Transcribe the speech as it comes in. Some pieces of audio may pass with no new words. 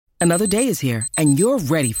Another day is here, and you're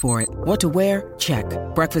ready for it. What to wear? Check.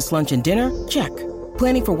 Breakfast, lunch, and dinner? Check.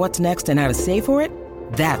 Planning for what's next and how to save for it?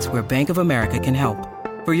 That's where Bank of America can help.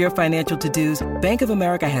 For your financial to-dos, Bank of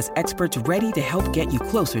America has experts ready to help get you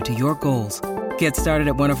closer to your goals. Get started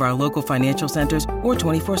at one of our local financial centers or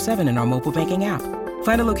 24/7 in our mobile banking app.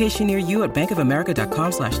 Find a location near you at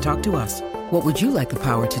bankofamerica.com/talktous. What would you like the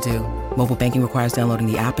power to do? Mobile banking requires downloading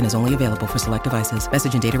the app and is only available for select devices.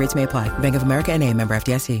 Message and data rates may apply. Bank of America N.A., member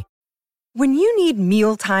FDIC. When you need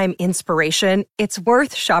mealtime inspiration, it's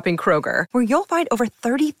worth shopping Kroger, where you'll find over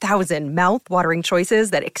 30,000 mouth-watering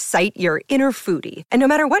choices that excite your inner foodie. And no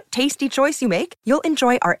matter what tasty choice you make, you'll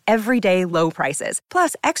enjoy our everyday low prices,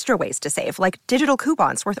 plus extra ways to save, like digital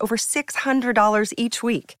coupons worth over $600 each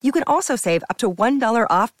week. You can also save up to $1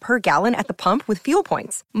 off per gallon at the pump with fuel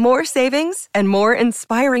points. More savings and more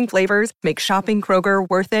inspiring flavors make shopping Kroger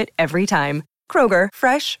worth it every time. Kroger,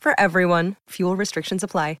 fresh for everyone. Fuel restrictions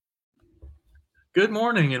apply. Good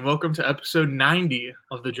morning and welcome to episode 90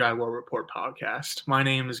 of the Jaguar Report podcast. My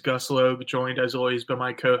name is Gus Logue, joined as always by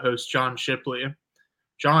my co-host John Shipley.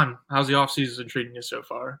 John, how's the offseason treating you so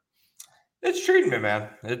far? It's treating me, man.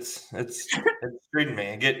 It's treating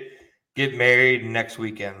me. Get married next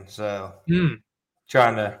weekend, so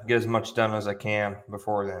trying to get as much done as I can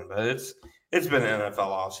before then. But it's been an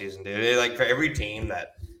NFL offseason, dude. Like for every team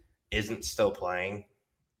that isn't still playing,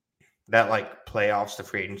 that like playoffs to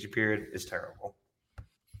free agency period is terrible.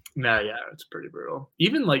 No, yeah, it's pretty brutal.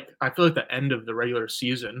 Even like I feel like the end of the regular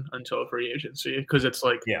season until free agency, because it's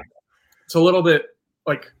like it's a little bit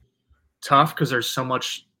like tough because there's so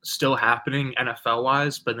much still happening NFL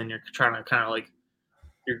wise, but then you're trying to kind of like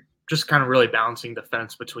you're just kind of really balancing the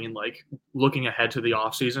fence between like looking ahead to the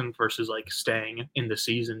off season versus like staying in the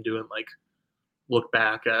season doing like look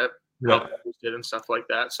back at what did and stuff like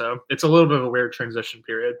that. So it's a little bit of a weird transition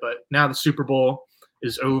period, but now the Super Bowl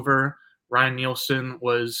is over. Ryan Nielsen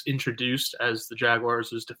was introduced as the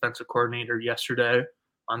Jaguars' defensive coordinator yesterday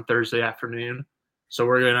on Thursday afternoon. So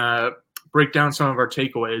we're going to break down some of our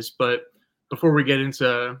takeaways. But before we get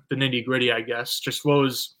into the nitty gritty, I guess, just what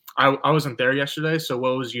was I wasn't there yesterday. So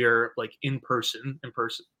what was your like in-person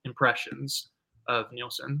impressions of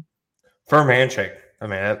Nielsen? Firm handshake. I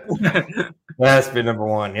mean, that's been number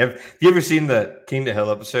one. Have you ever seen the King to Hill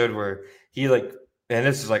episode where he like, and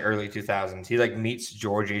this is like early 2000s, he like meets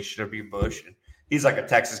George H.W. Bush. And he's like a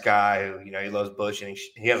Texas guy who, he loves Bush, and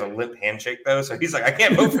he has a limp handshake though. So he's like, I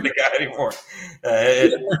can't vote for the guy anymore.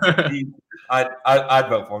 I'd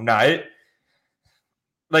vote for him. No,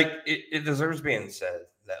 it deserves being said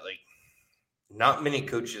that like not many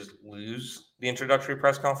coaches lose the introductory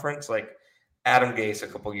press conference. Like Adam Gase a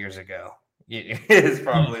couple years ago is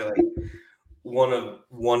probably like one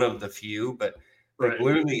of the few, but like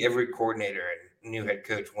literally every coordinator and new head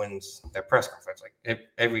coach wins their press conference. Like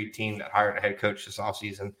every team that hired a head coach this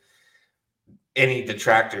offseason, any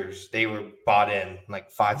detractors, they were bought in like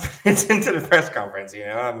 5 minutes into the press conference.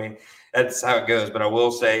 I mean, that's how it goes. But I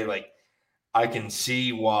will say, like, I can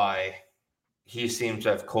see why he seems to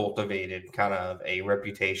have cultivated kind of a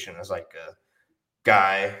reputation as like a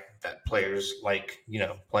guy that players like,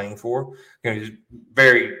 playing for. He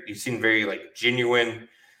seemed very like genuine,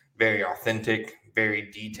 very authentic,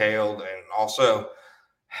 very detailed, and also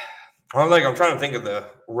I'm trying to think of the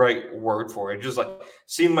right word for it. Just like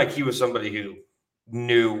seemed like he was somebody who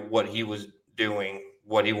knew what he was doing,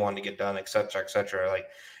 what he wanted to get done, et cetera, et cetera. Like,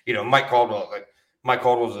 Mike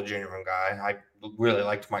Caldwell's a genuine guy. I really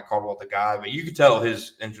liked Mike Caldwell, the guy, but you could tell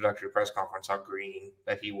his introductory press conference how green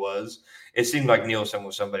that he was. It seemed like Nielsen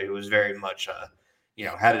was somebody who was very much,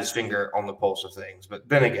 had his finger on the pulse of things. But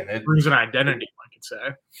then again, it brings an identity, I could say.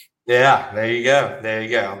 Yeah, there you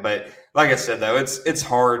go. But like I said, though, it's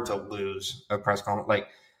hard to lose a press conference. Like,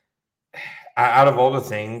 out of all the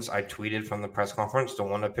things I tweeted from the press conference, the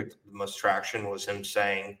one that picked the most traction was him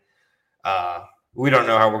saying, we don't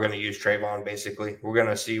know how we're going to use Trayvon, basically. We're going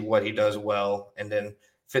to see what he does well and then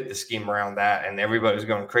fit the scheme around that. And everybody's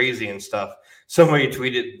going crazy and stuff. Somebody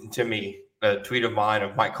tweeted to me a tweet of mine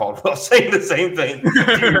of Mike Caldwell saying the same thing.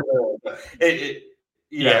 It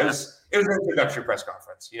was an introductory press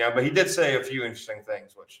conference, but he did say a few interesting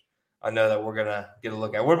things, which I know that we're going to get a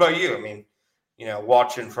look at. What about you? I mean,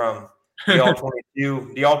 watching from the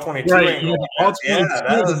All-22, the All-22 right, angle.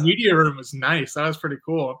 The media room was nice. That was pretty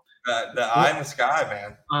cool. The eye in the sky,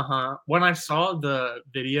 man. When I saw the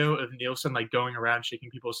video of Nielsen like going around shaking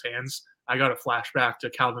people's hands, I got a flashback to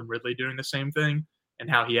Calvin Ridley doing the same thing and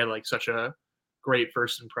how he had like such a great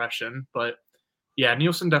first impression. But yeah,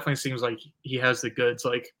 Nielsen definitely seems like he has the goods.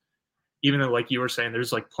 Like, even though, like you were saying,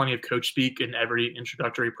 there's like plenty of coach speak in every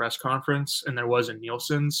introductory press conference, and there was in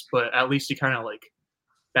Nielsen's, but at least he kind of like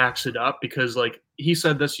backs it up, because like he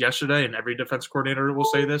said this yesterday, and every defense coordinator will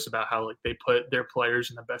say this about how like they put their players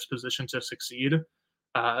in the best position to succeed.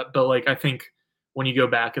 But like I think when you go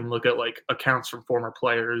back and look at like accounts from former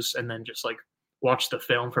players and then just like watch the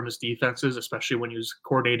film from his defenses, especially when he was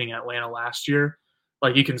coordinating Atlanta last year,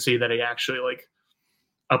 like you can see that he actually like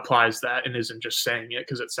applies that and isn't just saying it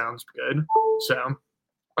because it sounds good. So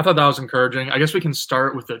I thought that was encouraging. I guess we can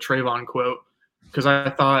start with the Trayvon quote, because I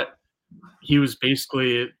thought he was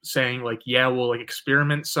basically saying like, yeah, we'll like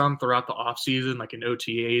experiment some throughout the offseason, like in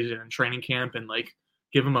OTAs and in training camp, and like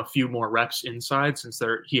give him a few more reps inside, since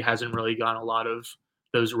he hasn't really gotten a lot of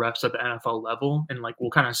those reps at the NFL level, and like we'll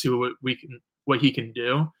kind of see what he can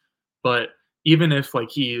do. But even if like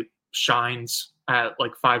he shines at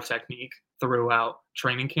like 5 technique throughout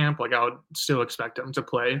training camp, like I would still expect him to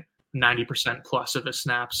play 90% plus of his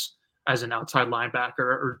snaps as an outside linebacker,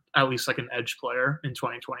 or at least like an edge player in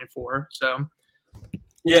 2024. So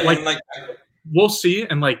yeah, like, and like we'll see,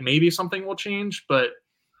 and like maybe something will change, but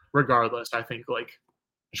regardless, I think like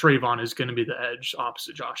Trayvon is going to be the edge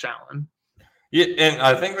opposite Josh Allen. Yeah, and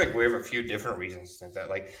I think like we have a few different reasons to think that.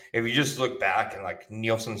 Like if you just look back in like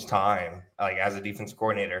Nielsen's time, like as a defense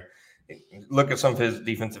coordinator, look at some of his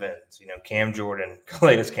defensive ends. You know, Cam Jordan,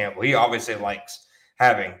 Calais Campbell. He obviously likes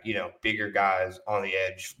having, you know, bigger guys on the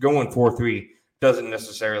edge. Going 4-3 doesn't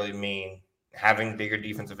necessarily mean having bigger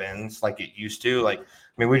defensive ends like it used to. Like, I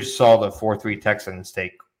mean, we just saw the 4-3 Texans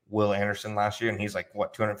take Will Anderson last year, and he's like,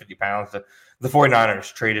 what, 250 pounds? The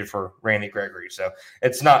 49ers traded for Randy Gregory. So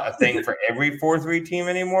it's not a thing for every 4-3 team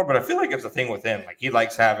anymore, but I feel like it's a thing with him. Like, he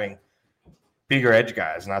likes having bigger edge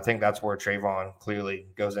guys, and I think that's where Trayvon clearly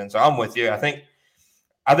goes in. So I'm with you. I think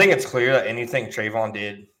it's clear that anything Trayvon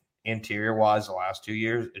did interior wise the last 2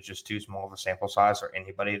 years, it's just too small of a sample size for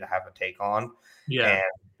anybody to have a take on. Yeah. And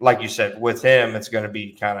like you said, with him, it's going to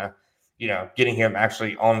be kind of, you know, getting him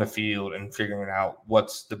actually on the field and figuring out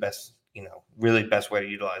what's the best, you know, really best way to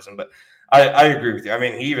utilize him. But I agree with you. I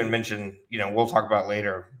mean, he even mentioned, you know, we'll talk about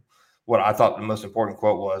later what I thought the most important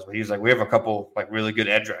quote was, but he's like, we have a couple like really good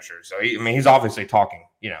edge rushers. So he's obviously talking,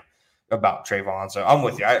 you know, about Trayvon. So I'm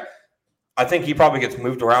with you. I think he probably gets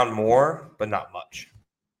moved around more, but not much.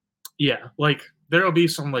 Yeah, like there'll be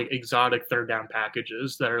some like exotic third down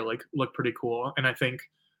packages that are like look pretty cool. And I think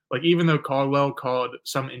like even though Caldwell called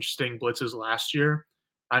some interesting blitzes last year,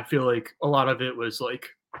 I feel like a lot of it was like,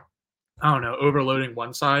 I don't know, overloading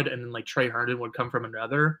one side, and then like Trey Herndon would come from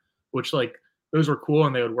another, which like those were cool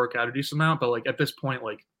and they would work out a decent amount. But like at this point,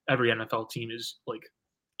 like every NFL team is like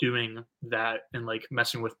doing that and like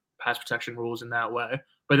messing with pass protection rules in that way.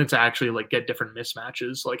 But then to actually like get different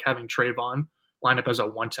mismatches, like having Trayvon line up as a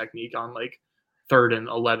 1 technique on like 3rd and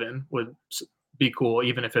 11 would be cool,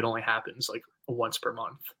 even if it only happens like once per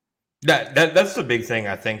month. That's the big thing.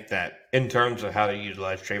 I think that in terms of how to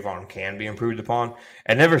utilize Trayvon can be improved upon.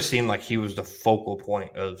 It never seemed like he was the focal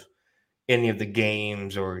point of any of the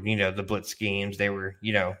games or, you know, the blitz schemes they were,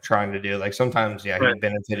 you know, trying to do. Like sometimes, yeah, right. He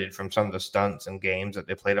benefited from some of the stunts and games that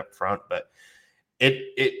they played up front, but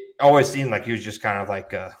it always seemed like he was just kind of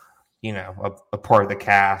like a part of the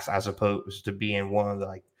cast, as opposed to being one of the,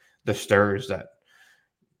 like the straws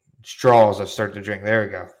that start to drink. There we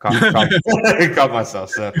go. Caught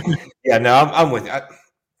myself. So yeah, no, I'm with you.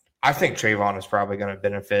 I think Trayvon is probably going to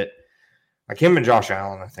benefit, like him and Josh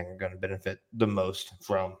Allen, I think are going to benefit the most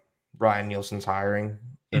from Ryan Nielsen's hiring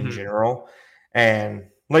in general. And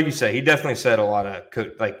like you say, he definitely said a lot of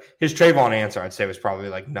like his Trayvon answer, I'd say, was probably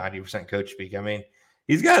like 90% coach speak. I mean,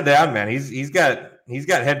 he's got it down, man. He's got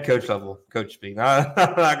head coach level coach speak. I'm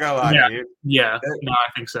not gonna lie to you. Yeah, no,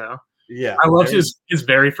 I think so. Yeah, I love his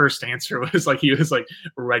very first answer was like he was like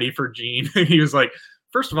ready for Gene. He was like,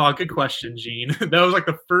 first of all, good question, Gene. That was like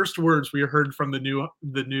the first words we heard from the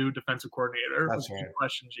new defensive coordinator. That's was right. Good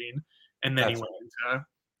question, Gene. And then he went into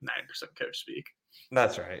 9% coach speak.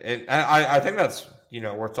 That's right. And I think that's, you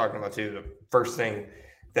know, worth talking about too. The first thing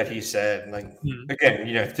that he said, like again,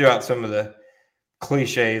 you know, throughout some of the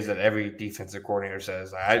cliches that every defensive coordinator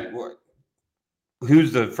says,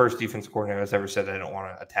 who's the first defensive coordinator that's ever said they don't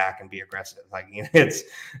want to attack and be aggressive? Like, you know,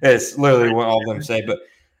 it's literally what all of them say. But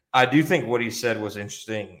I do think what he said was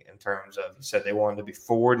interesting in terms of, he said they wanted to be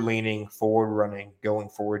forward leaning, forward running, going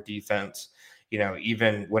forward defense. You know,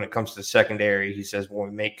 even when it comes to the secondary, he says when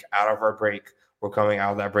we make out of our break, we're coming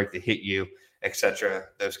out of that break to hit you, etc.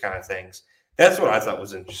 Those kind of things. That's what I thought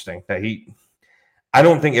was interesting. That I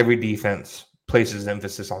don't think every defense places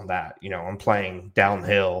emphasis on that. You know, on playing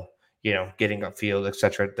downhill, you know, getting upfield,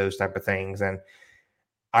 etc. Those type of things. And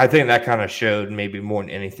I think that kind of showed maybe more than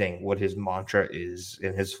anything what his mantra is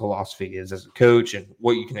and his philosophy is as a coach and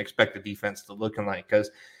what you can expect the defense to look like. Because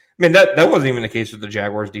mean, that wasn't even the case with the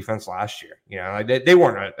Jaguars defense last year. You know, like they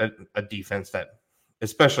weren't a defense that,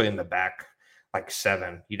 especially in the back, like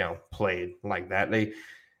 7, played like that. It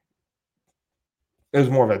was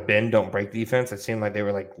more of a bend, don't break defense. It seemed like they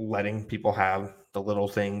were like letting people have the little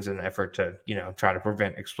things in an effort to, try to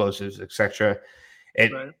prevent explosives, etc.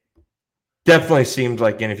 It definitely seemed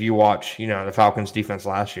like, and if you watch, the Falcons defense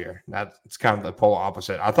last year, it's kind of the polar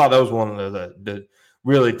opposite. I thought that was one of the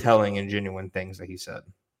really telling and genuine things that he said.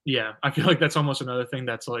 Yeah, I feel like that's almost another thing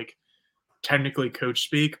that's like technically coach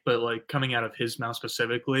speak, but like coming out of his mouth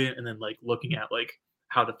specifically, and then like looking at like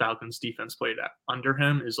how the Falcons defense played under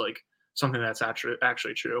him is like something that's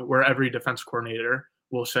actually true, where every defense coordinator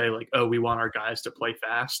will say like, oh, we want our guys to play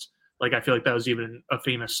fast. Like, I feel like that was even a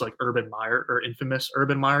famous like infamous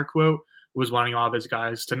Urban Meyer quote, was wanting all of his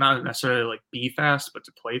guys to not necessarily like be fast, but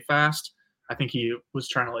to play fast. I think he was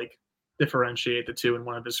trying to like differentiate the two in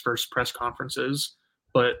one of his first press conferences.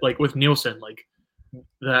 But like with Nielsen, like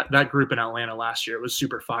that group in Atlanta last year was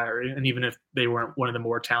super fiery. And even if they weren't one of the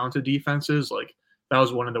more talented defenses, like that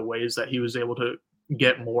was one of the ways that he was able to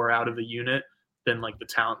get more out of the unit than like the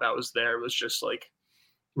talent that was there. Was just like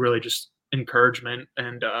really just encouragement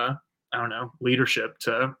and I don't know, leadership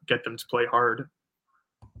to get them to play hard.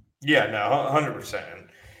 Yeah, no, 100%.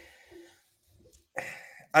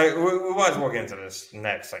 We might as well get into this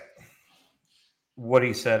next, like what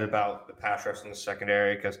he said about the pass rush in the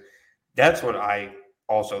secondary, because that's what I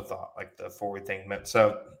also thought, like the forward thing meant.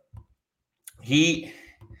 So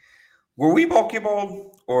were we bulky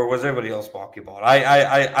balled or was everybody else bulky balled?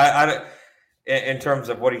 I in terms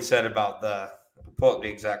of what he said about pull up the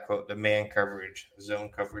exact quote, the man coverage, zone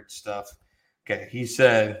coverage stuff. Okay, he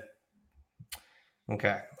said,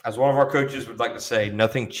 okay, as one of our coaches would like to say,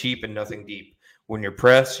 nothing cheap and nothing deep. When you're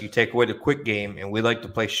pressed, you take away the quick game, and we like to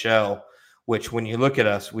play shell, which when you look at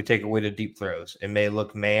us, we take away the deep throws. It may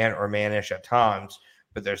look man or manish at times,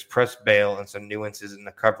 but there's press bail and some nuances in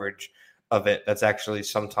the coverage of it. That's actually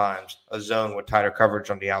sometimes a zone with tighter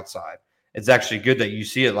coverage on the outside. It's actually good that you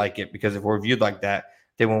see it like it, because if we're viewed like that,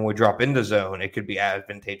 then when we drop into zone, it could be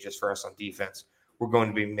advantageous for us on defense. We're going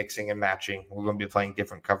to be mixing and matching. We're going to be playing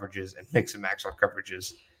different coverages and mix and match our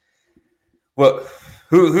coverages. Well,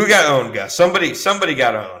 who got owned, Gus? Somebody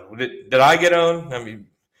got owned. Did I get owned? I mean,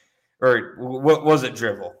 or what was it?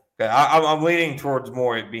 Dribble? Okay, I'm leaning towards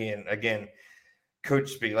more it being, again,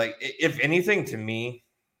 coach speak. Like, if anything, to me,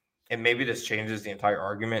 and maybe this changes the entire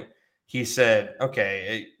argument, he said,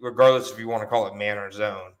 okay, regardless if you want to call it man or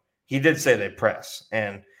zone, he did say they press.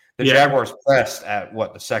 And the Jaguars pressed at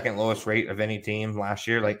the second lowest rate of any team last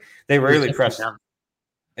year. Like, they rarely pressed.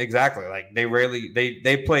 Exactly. Like,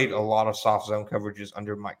 they played a lot of soft zone coverages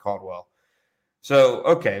under Mike Caldwell. So,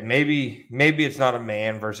 okay, maybe it's not a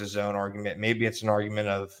man versus zone argument. Maybe it's an argument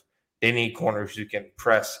of they need corners who can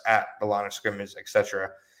press at the line of scrimmage,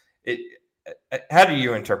 etc. How do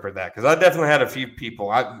you interpret that? Because I definitely had a few people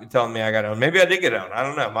telling me I got owned. Maybe I did get owned. I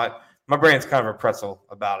don't know. My brain's kind of a pretzel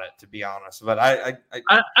about it, to be honest. But I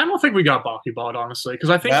don't think we got balky balled, honestly, because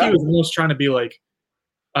I think he was almost trying to be like,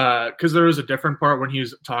 because there was a different part when he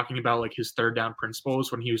was talking about like his third down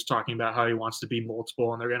principles, when he was talking about how he wants to be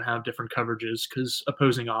multiple and they're going to have different coverages because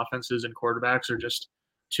opposing offenses and quarterbacks are just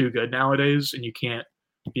too good nowadays, and you can't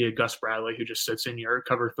be a Gus Bradley who just sits in your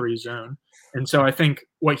cover 3 zone. And so I think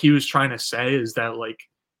what he was trying to say is that like,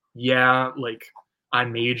 yeah, like I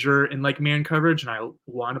major in like man coverage and I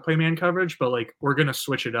want to play man coverage, but like we're going to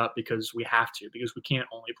switch it up because we have to, because we can't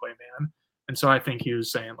only play man. And so I think he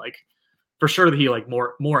was saying like, for sure that he like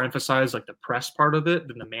more emphasized like the press part of it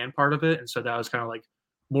than the man part of it. And so that was kind of like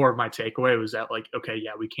more of my takeaway, was that like, okay,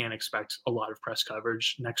 yeah, we can't expect a lot of press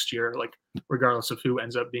coverage next year, like regardless of who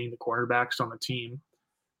ends up being the cornerbacks on the team.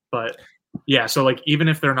 But yeah, so like even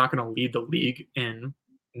if they're not going to lead the league in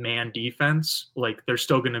man defense, like they're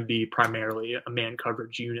still going to be primarily a man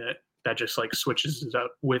coverage unit that just like switches it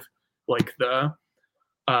up with like the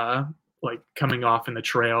like coming off in the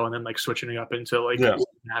trail and then like switching it up into like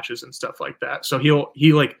matches and stuff like that. So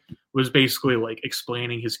he like was basically like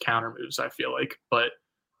explaining his counter moves, I feel like, but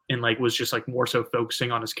and like was just like more so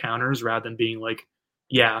focusing on his counters rather than being like,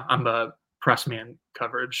 yeah, I'm a press man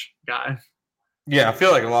coverage guy. Yeah, I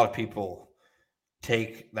feel like a lot of people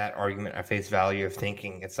take that argument at face value of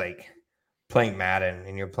thinking it's like playing Madden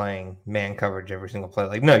and you're playing man coverage every single play.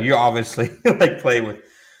 Like, no, you obviously like play with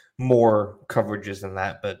more coverages than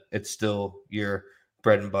that, but it's still your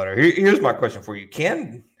bread and butter. Here's my question for you.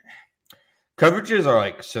 Coverages are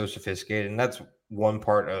like so sophisticated, and that's one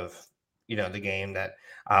part of, the game that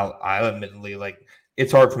I'll admittedly, like,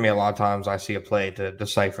 it's hard for me a lot of times. I see a play to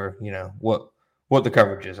decipher, what what the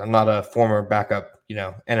coverage is. I'm not a former backup,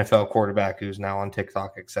 NFL quarterback who's now on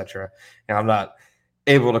TikTok, etc. And I'm not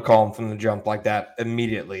able to call them from the jump like that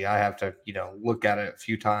immediately. I have to, look at it a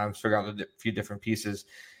few times, figure out a few different pieces.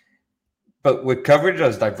 But with coverage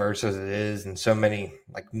as diverse as it is and so many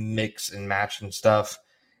like mix and match and stuff,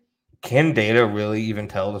 can data really even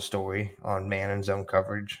tell the story on man and zone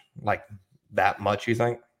coverage like that much, you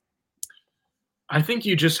think? I think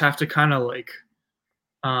you just have to kind of like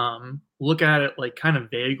look at it like kind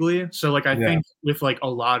of vaguely. So like I think with like a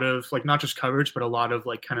lot of like not just coverage, but a lot of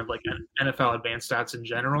like kind of like NFL advanced stats in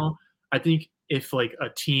general, I think if like a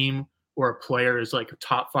team or a player is like a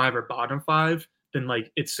top 5 or bottom 5, then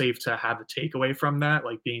like it's safe to have a takeaway from that,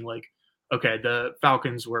 like being like, okay, the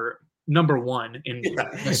Falcons were number 1 in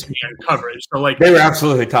ESPN coverage. So like they were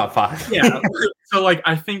absolutely top 5. Yeah. So like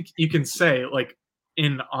I think you can say like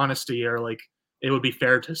in honesty or like it would be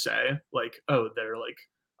fair to say like, oh, they're like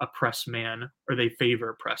a press man or they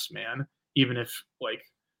favor press man, even if like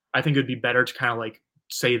I think it'd be better to kind of like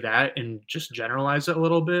say that and just generalize it a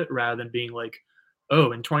little bit rather than being like,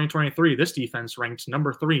 oh, in 2023 this defense ranked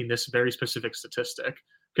number 3 in this very specific statistic.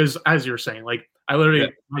 Because as you're saying, like I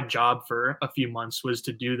literally my job for a few months was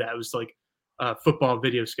to do that. It was like a football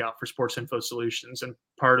video scout for Sports Info Solutions, and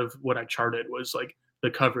part of what I charted was like the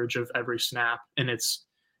coverage of every snap. And it's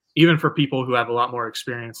even for people who have a lot more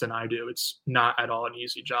experience than I do, it's not at all an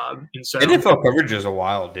easy job. And so NFL coverage is a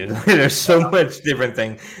wild, dude. There's so much different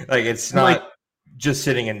thing. Like it's not like, just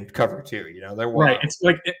sitting in cover 2, they're wild. Right. It's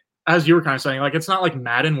like, as you were kind of saying, like, it's not like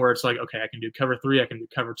Madden where it's like, okay, I can do cover 3, I can do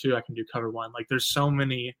cover 2, I can do cover 1. Like there's so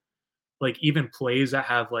many, like even plays that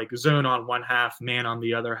have like zone on one half, man on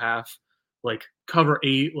the other half, like cover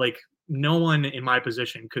 8, like no one in my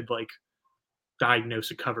position could like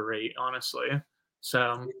diagnose a cover 8, honestly.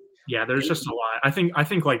 So yeah, there's just a lot. I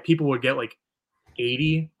think like people would get like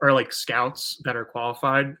 80 or like scouts that are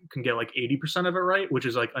qualified can get like 80% of it right, which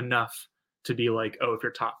is like enough to be like, oh, if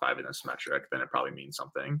you're top 5 in this metric, then it probably means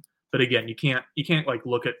something. But again, you can't like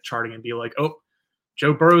look at charting and be like, oh,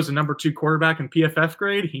 Joe Burrow's the number 2 quarterback in PFF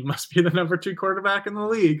grade. He must be the number 2 quarterback in the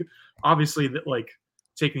league. Obviously, that like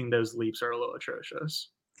taking those leaps are a little atrocious.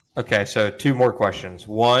 Okay, so 2 more questions.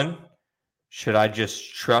 1, should I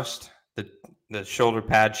just trust the shoulder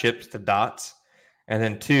pad chips to dots? And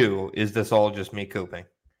then 2, is this all just me coping?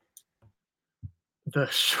 The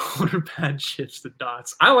shoulder pad chips to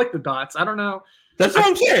dots. I like the dots. I don't know. That's what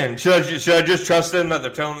I'm saying. Should I just trust them that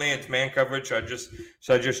they're telling me it's man coverage? Should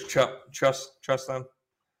I just trust them?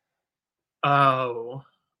 Oh,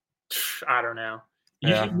 I don't know.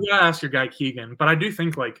 You gotta ask your guy Keegan, but I do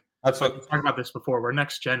think like that's what we talked about this before. Where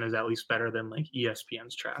next gen is at least better than like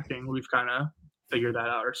ESPN's tracking. We've kind of figured that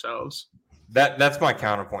out ourselves. That's my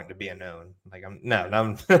counterpoint to being owned. Like I'm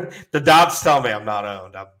the dots tell me I'm not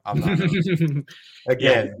owned. I'm not owned.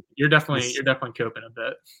 Again, you're definitely coping a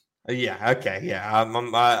bit. Yeah. Okay. Yeah.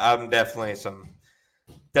 I'm definitely some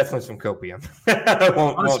copium.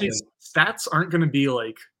 Honestly, stats aren't going to be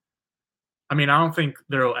like. I mean, I don't think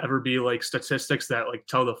there will ever be like statistics that like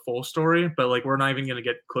tell the full story, but like we're not even going to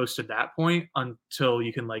get close to that point until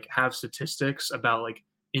you can like have statistics about like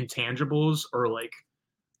intangibles or like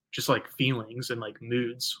just like feelings and like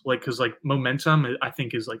moods, like because like momentum I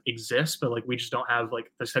think is like exists, but like we just don't have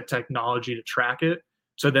like the technology to track it.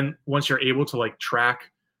 So then once you're able to like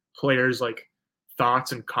track players like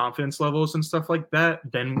thoughts and confidence levels and stuff like that,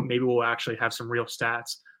 then maybe we'll actually have some real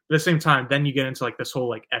stats. But at the same time, then you get into like this whole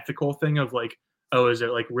like ethical thing of like, oh, is it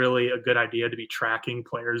like really a good idea to be tracking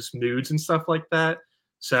players' moods and stuff like that?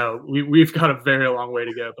 So we've got a very long way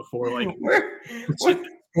to go before like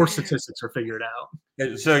more statistics are figured out.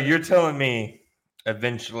 So you're telling me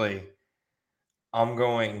eventually I'm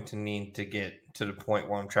going to need to get to the point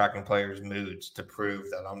where I'm tracking players' moods to prove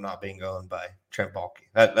that I'm not being owned by Trent Baalke.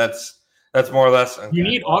 That's more or less. Okay. You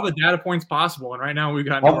need all the data points possible, and right now we've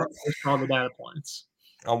got all the data points.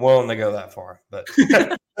 I'm willing to go that far, but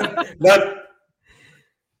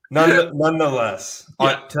nonetheless,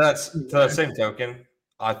 to that same token,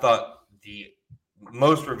 I thought the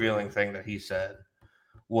most revealing thing that he said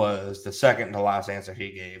was the second to last answer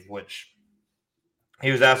he gave, which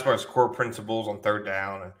he was asked about his core principles on 3rd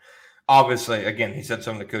down. And obviously, again, he said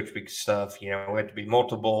some of the coach speak stuff. We have to be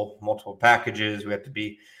multiple packages. We have to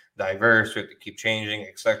be diverse. We have to keep changing,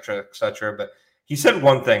 et cetera. But he said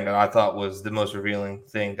one thing that I thought was the most revealing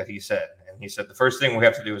thing that he said. And he said the first thing we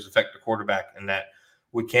have to do is affect the quarterback, and that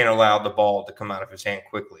we can't allow the ball to come out of his hand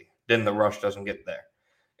quickly. Then the rush doesn't get there.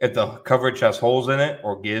 If the coverage has holes in it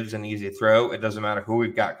or gives an easy throw, it doesn't matter who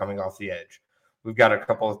we've got coming off the edge. We've got a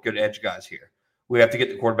couple of good edge guys here. We have to get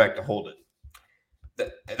the quarterback to hold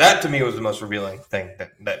it. That to me was the most revealing thing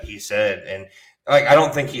that he said. And like, I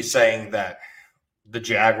don't think he's saying that the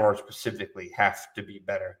Jaguars specifically have to be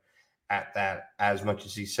better at that as much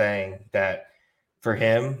as he's saying that for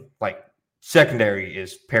him, like, secondary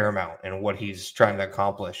is paramount in what he's trying to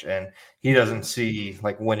accomplish. And he doesn't see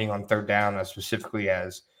like winning on third down as specifically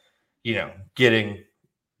as, getting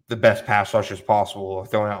the best pass rushers possible or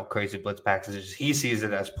throwing out crazy blitz packages. He sees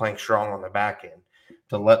it as playing strong on the back end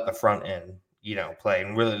to let the front end, play,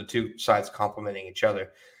 and really the two sides complementing each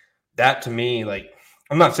other. That to me, like,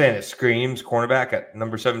 I'm not saying it screams cornerback at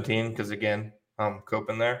number 17 because, again, I'm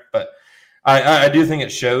coping there. But I do think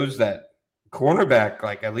it shows that cornerback,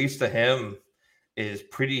 like, at least to him, is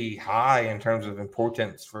pretty high in terms of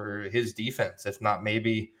importance for his defense, if not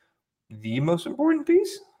maybe the most important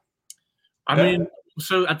piece. I mean,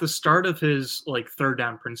 so at the start of his like third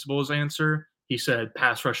down principles answer, he said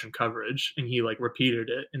pass rush and coverage, and he like repeated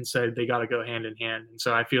it and said they got to go hand in hand. And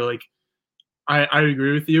so I feel like I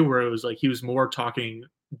agree with you where it was like he was more talking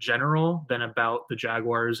general than about the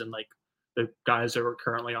Jaguars and like the guys that were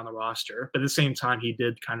currently on the roster. But at the same time, he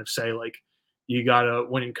did kind of say like you got to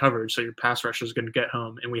win in coverage, so your pass rusher is going to get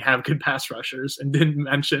home, and we have good pass rushers, and didn't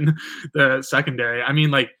mention the secondary. I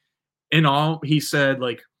mean, like in all, he said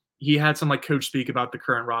like he had some like coach speak about the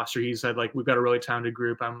current roster. He said like we've got a really talented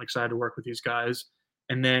group. I'm excited to work with these guys.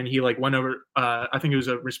 And then he like went over. I think it was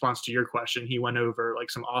a response to your question. He went over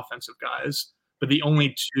like some offensive guys, but the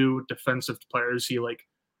only two defensive players he like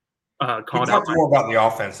called out. More about the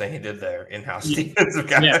offense than he did there in-house defensive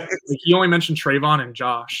guys. Yeah, like he only mentioned Trayvon and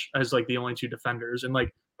Josh as like the only two defenders, and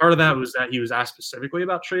like part of that was that he was asked specifically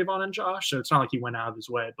about Trayvon and Josh, so it's not like he went out of his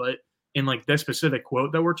way. But in like this specific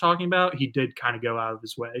quote that we're talking about, he did kind of go out of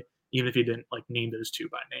his way, even if he didn't like name those two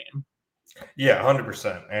by name. Yeah,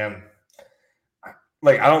 100%. And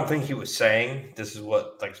like, I don't think he was saying this is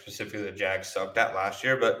what like specifically the Jags sucked at last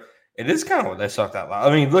year, but it is kind of what they sucked at last.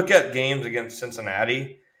 I mean, look at games against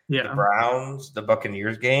Cincinnati, the Browns, the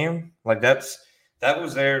Buccaneers game. Like that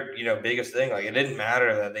was their, biggest thing. Like it didn't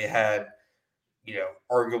matter that they had,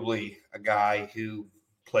 arguably a guy who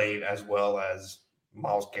played as well as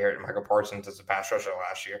Myles Garrett and Michael Parsons as a pass rusher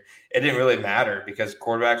last year. It didn't really matter because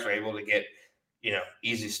quarterbacks were able to get,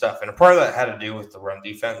 easy stuff. And a part of that had to do with the run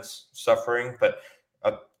defense suffering, but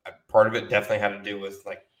a part of it definitely had to do with,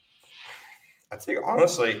 like, I think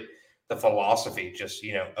honestly, the philosophy just,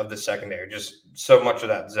 of the secondary, just so much of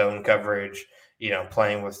that zone coverage,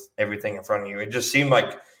 playing with everything in front of you. It just seemed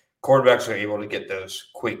like quarterbacks are able to get those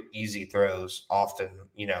quick, easy throws often,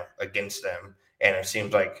 against them. And it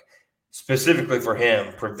seems like specifically for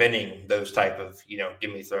him, preventing those type of,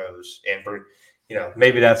 gimme throws. And for,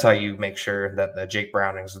 maybe that's how you make sure that the Jake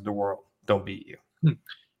Brownings of the world don't beat you.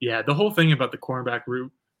 Yeah, the whole thing about the cornerback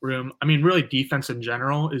room, I mean, really defense in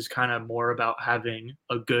general is kind of more about having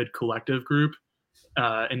a good collective group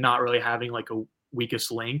and not really having like a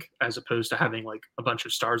weakest link as opposed to having like a bunch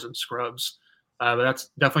of stars and scrubs. But that's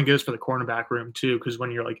definitely goes for the cornerback room too, because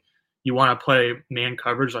when you're like, you want to play man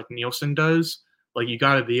coverage like Nielsen does, like you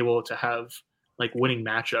got to be able to have like winning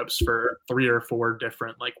matchups for 3 or 4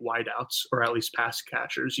 different like wideouts or at least pass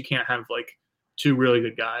catchers. You can't have like 2 really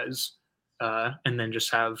good guys and then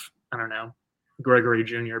just have, I don't know, Gregory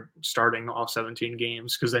Jr. starting all 17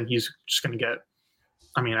 games because then he's just going to get,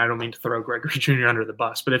 I mean, I don't mean to throw Gregory Jr. under the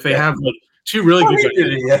bus, but if they have like 2 really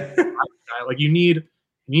good guys, like you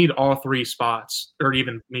need all 3 spots or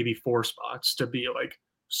even maybe 4 spots to be like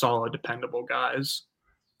solid, dependable guys.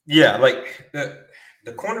 Yeah, like the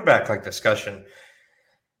cornerback like discussion,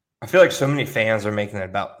 I feel like so many fans are making it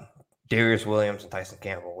about Darius Williams and Tyson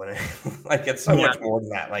Campbell when like it's so much more than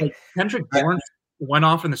that. Like Kendrick Bourne went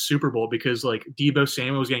off in the Super Bowl because like Deebo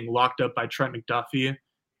Samuel was getting locked up by Trent McDuffie,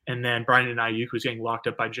 and then Brandon Ayuk was getting locked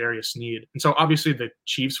up by Jarius Sneed. And so obviously the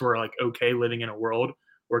Chiefs were like okay living in a world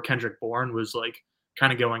where Kendrick Bourne was like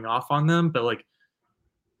kind of going off on them, but like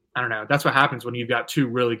I don't know. That's what happens when you've got 2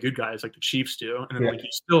 really good guys like the Chiefs do, and then like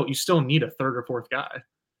you still need a 3rd or 4th guy.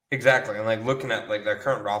 Exactly, and like looking at like their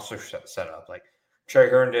current roster setup, like Trey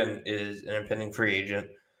Herndon is an impending free agent.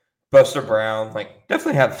 Buster Brown, like,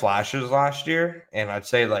 definitely had flashes last year, and I'd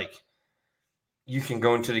say like you can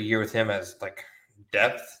go into the year with him as like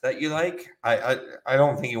depth that you like. I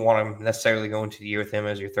don't think you want to necessarily go into the year with him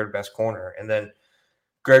as your 3rd best corner, and then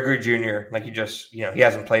Gregory Jr. like he just he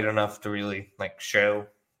hasn't played enough to really like show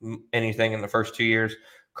anything in the first 2 years.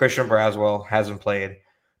 Christian Braswell hasn't played.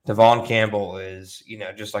 Devon Campbell is,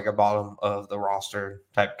 just like a bottom of the roster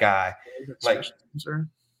type guy. Like,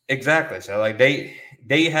 exactly. So like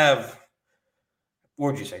they have,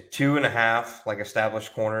 what would you say, 2.5 like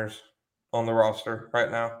established corners on the roster right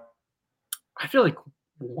now? I feel like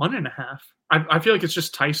 1.5. I feel like it's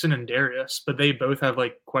just Tyson and Darius, but they both have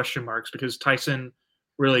like question marks because Tyson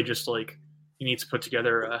really just like he needs to put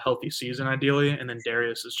together a healthy season ideally, and then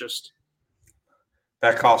Darius is just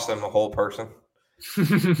that cost them a whole person.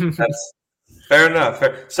 That's fair enough.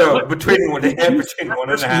 So between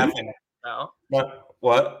 1.5 and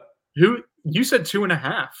what? Who you said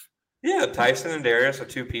 2.5? Yeah, Tyson and Darius are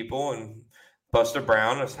 2 people, and Buster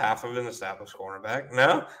Brown is half of an established cornerback.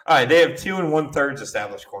 No, all right, they have 2 1/3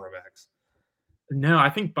 established cornerbacks. No, I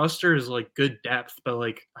think Buster is like good depth, but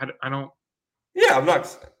like I don't. Yeah, I'm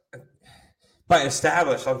not. By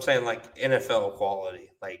established, I'm saying like NFL quality,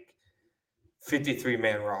 like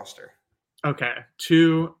 53-man roster. Okay,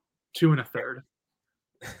 2 1/3.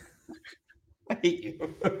 I hate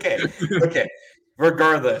you. Okay.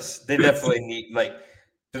 Regardless, they definitely need like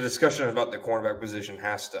the discussion about the cornerback position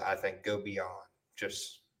has to, I think, go beyond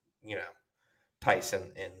just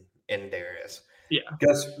Tyson and Darius. Yeah.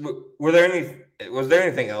 Guess was there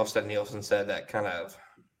anything else that Nielsen said that kind of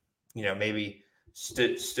maybe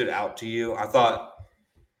stood out to you? I thought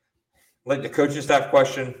like the coaching staff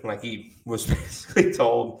question, like he was basically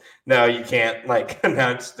told, no, you can't like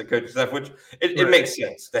announce the coaching staff, which it makes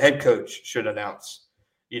sense. The head coach should announce,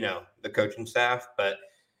 the coaching staff, but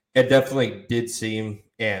it definitely did seem,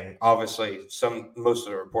 and obviously most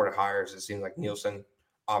of the reported hires, it seemed like Nielsen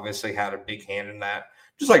obviously had a big hand in that,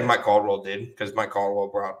 just like Mike Caldwell did, because Mike Caldwell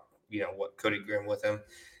brought, what Cody Grimm with him.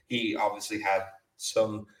 He obviously had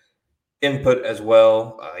some input as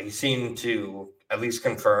well. He seemed to at least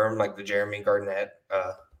confirm like the Jeremy Garnett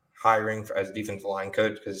hiring as defensive line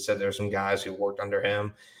coach, because he said there were some guys who worked under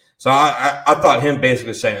him. So I thought him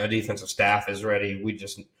basically saying the defensive staff is ready. We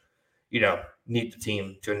just, need the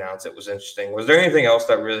team to announce it was interesting. Was there anything else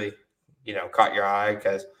that really, caught your eye?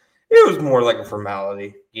 Because it was more like a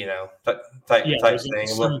formality, type thing. It was a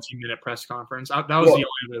 17-minute press conference. That was the only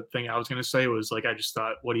other thing I was going to say was like I just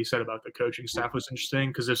thought what he said about the coaching staff was interesting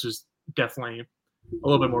because this is definitely a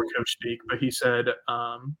little bit more coach speak. But he said,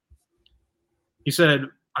 I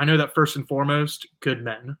know that first and foremost, good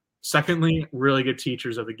men. Secondly, really good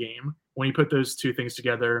teachers of the game. When you put those two things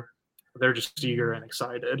together, they're just eager and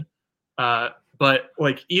excited. But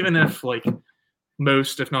like even if like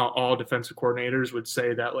most, if not all, defensive coordinators would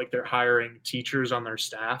say that like they're hiring teachers on their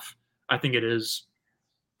staff, I think it was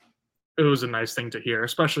a nice thing to hear,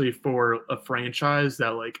 especially for a franchise that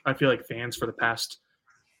like I feel like fans for the past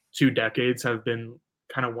 2 decades have been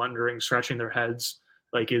kind of wondering, scratching their heads,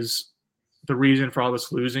 like is the reason for all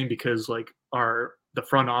this losing because like the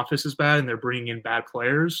front office is bad and they're bringing in bad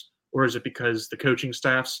players, or is it because the coaching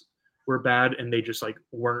staffs were bad and they just like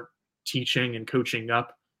weren't teaching and coaching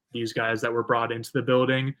up these guys that were brought into the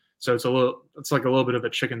building? So it's like a little bit of a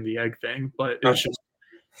chicken and the egg thing, but it's just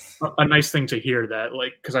a nice thing to hear that,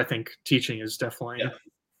 like, because I think teaching is definitely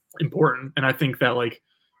important, and I think that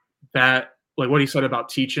like what he said about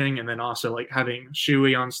teaching, and then also like having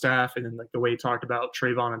Shuey on staff, and then like the way he talked about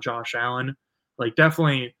Trayvon and Josh Allen, like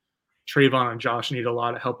definitely Trayvon and Josh need a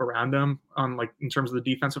lot of help around them on like in terms of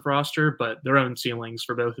the defensive roster, but their own ceilings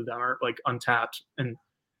for both of them are like untapped, and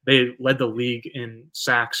they led the league in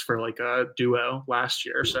sacks for like a duo last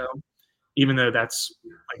year. So even though that's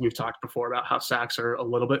like we've talked before about how sacks are a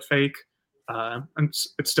little bit fake,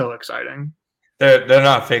 it's still exciting. They're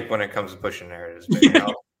not fake when it comes to pushing narratives.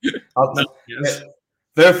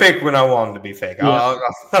 They're fake when I want them to be fake. Yeah.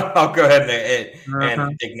 I'll go ahead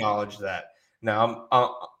and acknowledge that. No,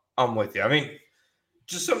 I'm with you. I mean,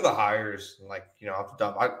 just some of the hires, like off the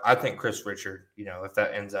top, I think Chris Richard, if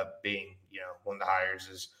that ends up being one of the hires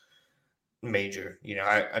is major.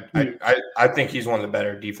 I think he's one of the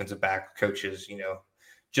better defensive back coaches.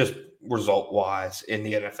 Just result wise in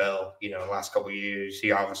the NFL. The last couple of years,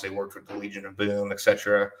 he obviously worked with the Legion of Boom,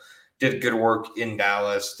 etc. Did good work in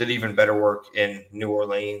Dallas. Did even better work in New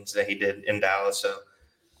Orleans than he did in Dallas. So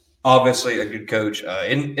obviously a good coach.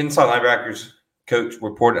 Inside linebackers coach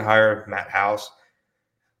reported hire Matt House.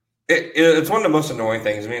 It's one of the most annoying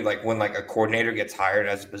things. I mean, like when like a coordinator gets hired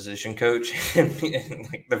as a position coach, and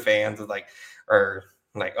like the fans are like,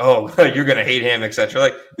 "Oh, you're gonna hate him," etc.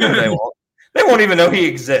 Like, no, they won't. They won't even know he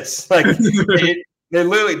exists. Like, it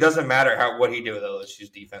literally doesn't matter what he did with LSU's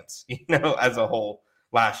defense, as a whole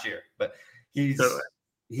last year. But he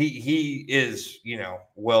is,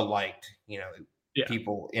 well liked.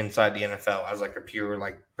 People inside the NFL as like a pure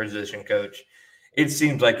like position coach. It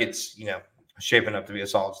seems like it's shaping up to be a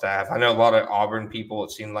solid staff. I know a lot of Auburn people,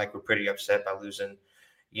 it seemed like, were pretty upset by losing,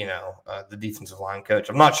 the defensive line coach.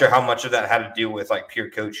 I'm not sure how much of that had to do with like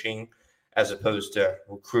pure coaching as opposed to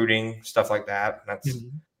recruiting, stuff like that. That's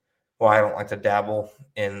why I don't like to dabble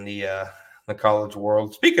in the college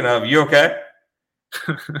world. Speaking of, you okay?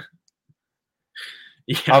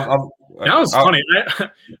 Yeah, that was funny.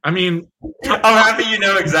 I mean, I'm happy you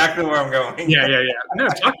know exactly where I'm going. Yeah. No,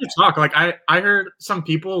 talk. Like I heard some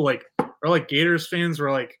people or like Gators fans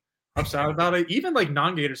were like upset about it. Even like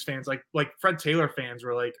non-Gators fans, like Fred Taylor fans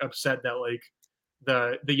were like upset that like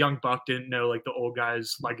the young buck didn't know like the old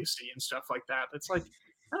guy's legacy and stuff like that. It's like,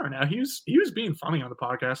 I don't know. He was being funny on the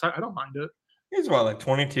podcast. I don't mind it. He's what, like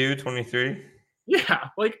 22, 23? Yeah,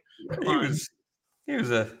 like he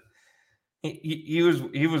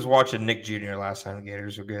was watching Nick Jr. last time the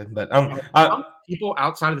Gators were good, but people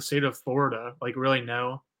outside of the state of Florida like really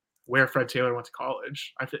know where Fred Taylor went to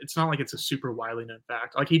college. It's not like it's a super widely known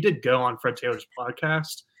fact. Like he did go on Fred Taylor's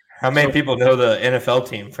podcast. How many people know the NFL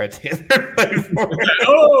team Fred Taylor played for?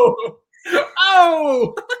 Oh!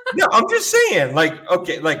 No, I'm just saying, like,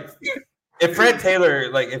 okay, like if Fred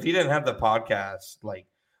Taylor, like if he didn't have the podcast, like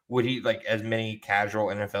would he, like, as many casual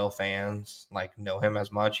NFL fans like know him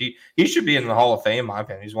as much? He should be in the Hall of Fame, in my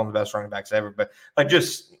opinion. He's one of the best running backs ever. But like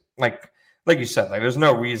just like you said, like there's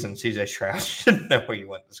no reason CJ Stroud shouldn't know where you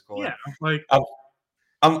went to school. Yeah, like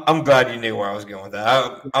I'm glad you knew where I was going with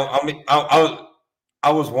that.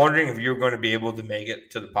 I was wondering if you were going to be able to make it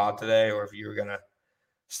to the pod today, or if you were going to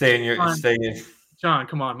stay in. John,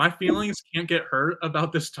 come on. My feelings can't get hurt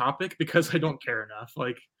about this topic because I don't care enough.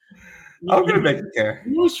 Like, I'm going to make you care.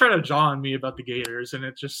 You always try to jaw on me about the Gators, and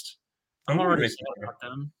it just I'm already sad about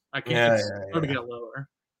them. I can't to get lower.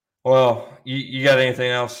 Well, you got anything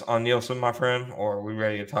else on Nielsen, my friend, or are we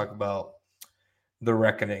ready to talk about the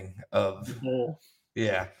reckoning of the bowl?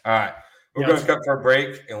 Yeah. All right. We're going to cut for a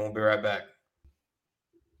break, and we'll be right back.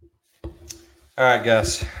 All right,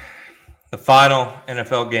 Gus. The final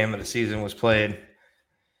NFL game of the season was played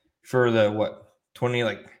for the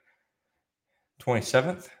 27th,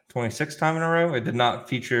 26th time in a row. It did not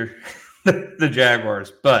feature the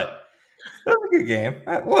Jaguars, but it was a good game.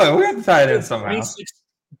 Well, we have to tie it in somehow. 26th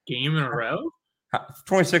game in a row?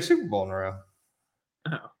 26 Super Bowl in a row.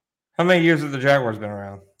 Oh. How many years have the Jaguars been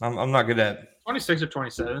around? I'm not good at 26 or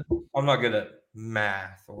 27. I'm not good at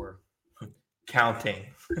math or counting.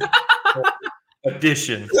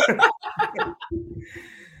 Addition.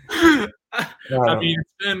 I mean, it's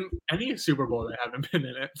been any Super Bowl that haven't been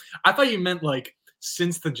in it. I thought you meant like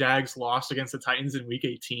since the Jags lost against the Titans in Week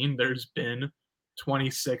 18, there's been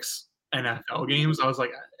 26 NFL games. I was like,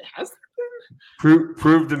 has there been?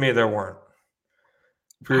 Prove to me there weren't.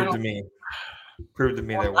 Prove to me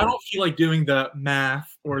there weren't. I don't feel like doing the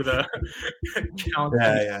math or the counting.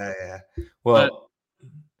 Yeah. Well,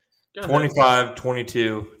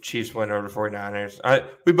 25-22, Chiefs win over the 49ers.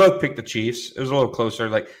 We both picked the Chiefs. It was a little closer.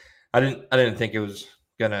 Like I didn't think it was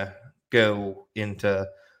gonna go into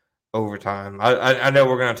overtime. I know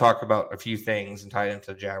we're gonna talk about a few things and tie it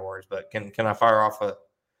into the Jaguars, but can I fire off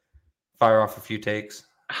a few takes?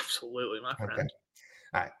 Absolutely, my friend. Okay.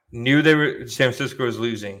 I knew San Francisco was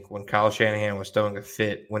losing when Kyle Shanahan was throwing a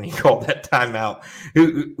fit when he called that timeout.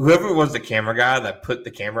 Whoever was the camera guy that put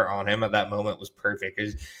the camera on him at that moment was perfect.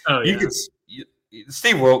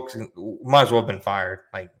 Steve Wilkes might as well have been fired.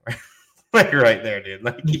 Like right there, dude.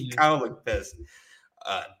 Like Kyle looked pissed.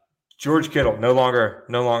 George Kittle, no longer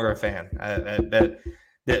a fan.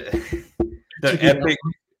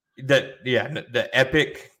 The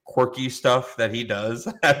epic quirky stuff that he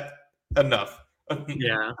does. Enough.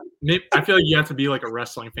 Yeah, maybe, I feel like you have to be like a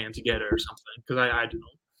wrestling fan to get it or something because I don't.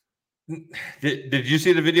 Did you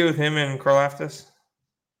see the video with him and Karlaftis?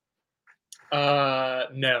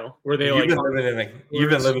 No. Were they you've been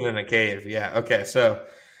living in a cave? Yeah. Okay. So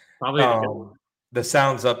probably the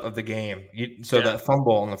sounds up of the game. That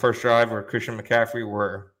fumble on the first drive where Christian McCaffrey,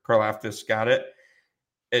 where Karlaftis got it,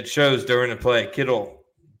 it shows during the play. Kittle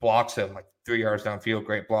blocks him like 3 yards downfield.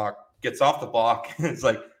 Great block. Gets off the block. And it's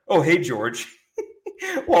like, oh, hey, George.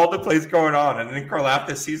 While the play's going on, and then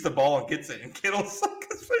Karlaftis sees the ball and gets it, and Kittle's like,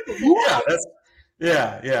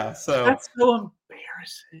 yeah. So that's so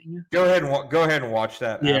embarrassing. Go ahead and watch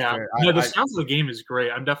that. Yeah, the sounds of the game is great.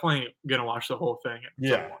 I'm definitely gonna watch the whole thing.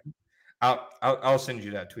 Yeah, I'll send you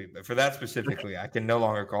that tweet. But for that specifically, I can no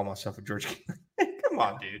longer call myself a George. Come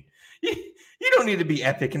on, dude. You don't need to be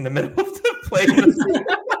epic in the middle of the play.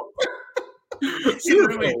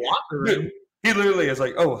 He literally is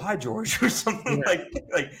like, "Oh, hi, George," or something like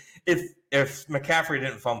if McCaffrey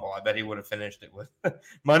didn't fumble, I bet he would have finished it with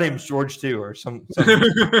 "My name's George too," or something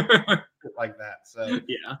like that. So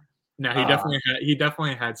yeah, no, he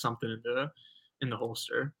definitely had something in the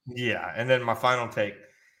holster. Yeah, and then my final take: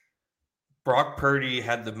 Brock Purdy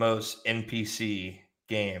had the most NPC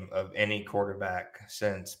game of any quarterback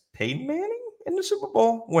since Peyton Manning in the Super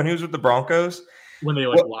Bowl when he was with the Broncos. When they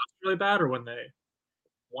lost really bad, or when they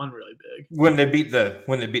one really big. When they beat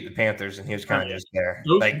the Panthers, and he was kind of just there.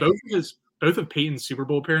 Both of Peyton's Super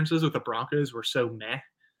Bowl appearances with the Broncos were so meh.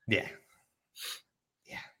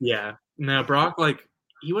 Yeah. No, Brock, like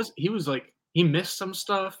he was like he missed some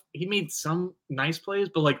stuff. He made some nice plays,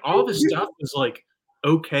 but like all of his stuff was like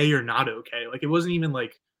okay or not okay. Like it wasn't even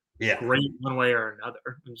like great one way or another.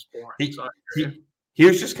 It was boring. He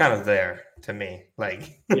was just kind of there to me.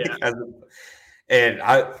 Like and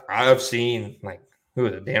I've seen like who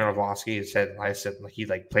was it? Dan Orlovsky said like he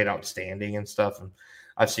like played outstanding and stuff. And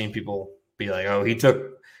I've seen people be like, oh, he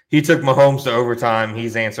took Mahomes to overtime.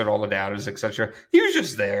 He's answered all the doubters, etc. He was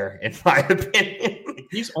just there, in my opinion.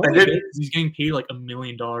 He's only good because he's getting paid like $1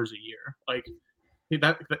 million a year. Like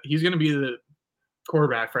he's going to be the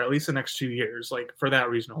quarterback for at least the next 2 years, like for that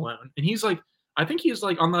reason alone. And he's like, I think he's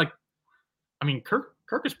like on like, I mean, Kirk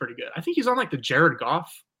is pretty good. I think he's on like the Jared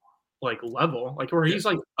Goff like level, like where he's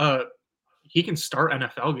like, he can start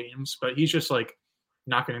NFL games, but he's just like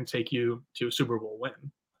not going to take you to a Super Bowl win.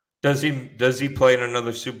 Does he play in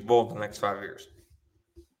another Super Bowl in the next 5 years?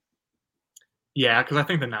 Yeah, because I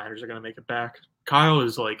think the Niners are going to make it back. Kyle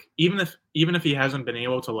is like, even if he hasn't been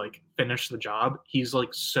able to like finish the job, he's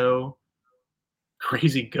like so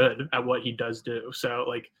crazy good at what he does do. So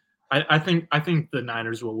like, I think the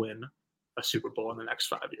Niners will win a Super Bowl in the next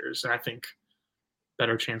 5 years, and I think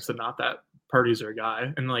better chance than not that Purdy's their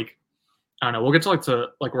guy. And like, I don't know, we'll get to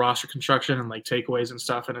roster construction and like takeaways and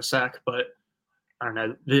stuff in a sec, but I don't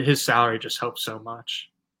know, his salary just helps so much.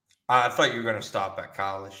 I thought you were going to stop at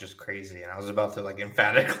Kyle. It's just crazy, and I was about to like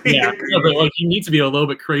emphatically. Yeah, but like you need to be a little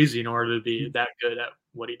bit crazy in order to be that good at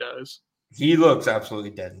what he does. He looks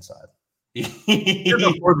absolutely dead inside.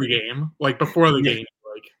 Before the game, like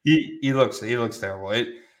he looks terrible.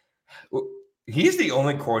 He's the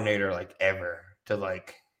only coordinator like ever to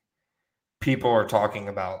like people are talking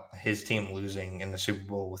about his team losing in the Super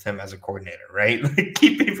Bowl with him as a coordinator, right?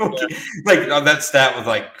 Like that stat with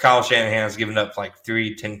like Kyle Shanahan has given up like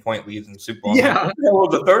 3 10-point leads in the Super Bowl. Yeah, well,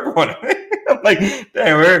 the third one. Like,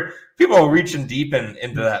 people are reaching deep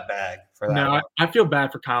into that bag for that. No, I feel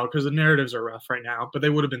bad for Kyle because the narratives are rough right now, but they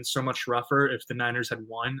would have been so much rougher if the Niners had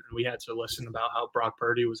won and we had to listen about how Brock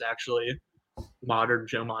Purdy was actually modern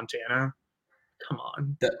Joe Montana. Come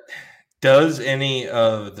on. Does any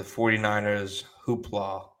of the 49ers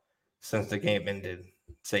hoopla since the game ended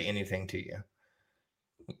say anything to you?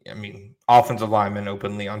 I mean, offensive linemen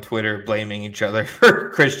openly on Twitter blaming each other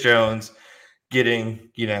for Chris Jones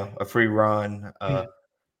getting, a free run.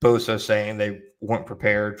 Bosa saying they weren't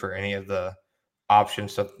prepared for any of the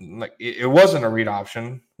options. So like it wasn't a read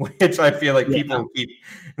option, which I feel like people keep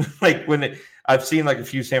like I've seen like a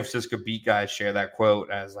few San Francisco beat guys share that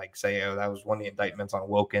quote as like say, oh, that was one of the indictments on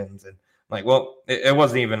Wilkins, and like, well, it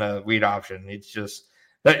wasn't even a read option. It's just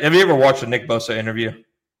have you ever watched a Nick Bosa interview?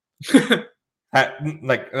 I've seen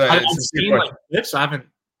like clips.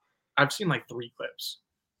 I've seen like 3 clips.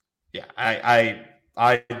 Yeah,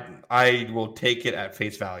 I will take it at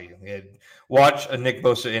face value. Watch a Nick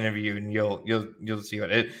Bosa interview, and you'll see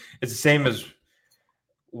what it's the same as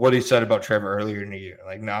what he said about Trevor earlier in the year.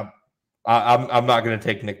 Like, no, I'm not going to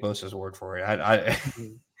take Nick Bosa's word for it.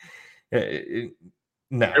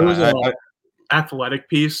 No, there was an athletic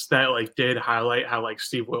piece that like did highlight how like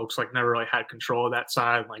Steve Wilkes like never really had control of that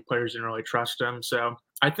side, and like players didn't really trust him. So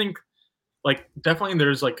I think like definitely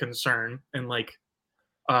there's like concern, and like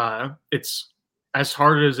it's as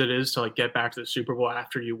hard as it is to like get back to the Super Bowl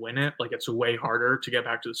after you win it. Like it's way harder to get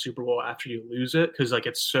back to the Super Bowl after you lose it, because like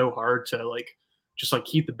it's so hard to like just like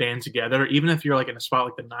keep the band together, even if you're like in a spot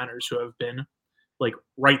like the Niners, who have been like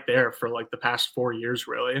right there for like the past 4 years,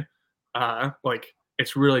 really. Like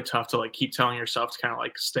it's really tough to like keep telling yourself to kind of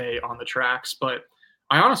like stay on the tracks. But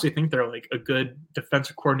I honestly think they're like a good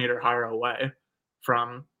defensive coordinator hire away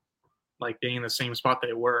from like being in the same spot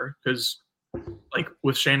they were, because like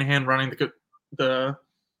with Shanahan running the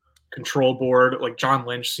control board, like John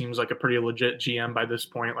Lynch seems like a pretty legit GM by this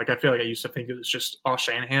point. Like I feel like I used to think it was just all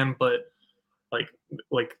Shanahan, but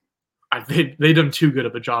they done too good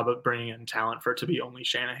of a job of bringing in talent for it to be only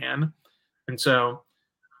Shanahan. And so,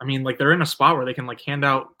 I mean, like they're in a spot where they can like hand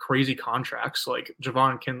out crazy contracts, like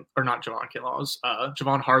Javon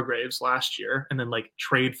Hargraves last year, and then like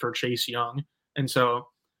trade for Chase Young. And so,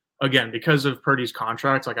 again, because of Purdy's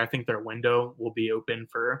contract, like I think their window will be open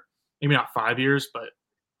for maybe not 5 years, but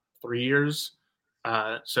 3 years.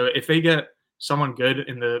 So if they get someone good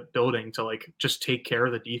in the building to like just take care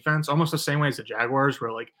of the defense, almost the same way as the Jaguars,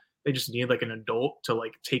 where like they just need like an adult to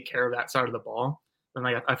like take care of that side of the ball, then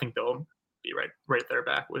like I think they'll be right there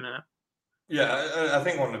back with it. Yeah, I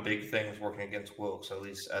think one of the big things working against Wilkes, at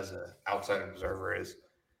least as an outside observer, is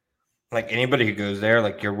like anybody who goes there,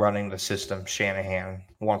 like you're running the system Shanahan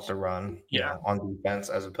wants to run, you Yeah. know, on defense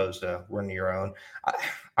as opposed to running your own.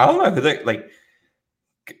 I don't know who they like.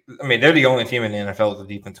 I mean, they're the only team in the NFL with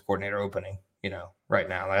a defensive coordinator opening, you know, right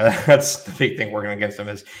now. That's the big thing working against them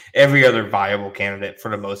is every other viable candidate for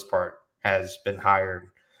the most part has been hired.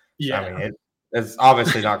 Yeah. So, I mean, it's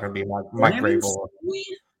obviously not going to be Mike Vrabel.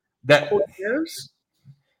 That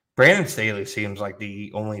Brandon Staley seems like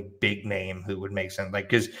the only big name who would make sense. Like,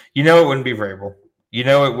 because you know it wouldn't be Vrabel. You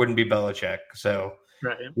know it wouldn't be Belichick. So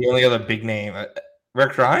right. The only other big name,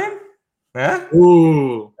 Rex Ryan? Yeah.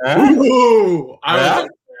 Ooh. Huh? Ooh. Yeah?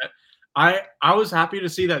 I was happy to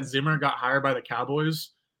see that Zimmer got hired by the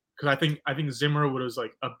Cowboys because I think Zimmer was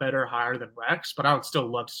like a better hire than Rex, but I would still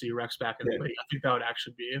love to see Rex back in the league. I think that would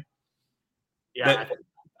actually be that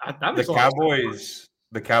makes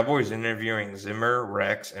the Cowboys interviewing Zimmer,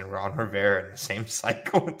 Rex, and Ron Rivera in the same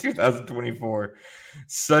cycle in 2024.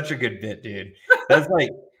 Such a good bit, dude. That's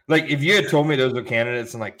like if you had told me those were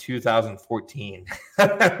candidates in like 2014,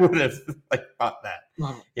 I would have like thought that.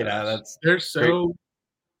 Oh you know, they're so great.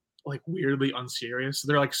 Like weirdly unserious.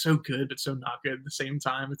 They're like so good but so not good at the same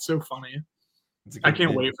time. It's so funny. I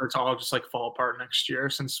can't wait for it to all just like fall apart next year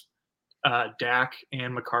since Dak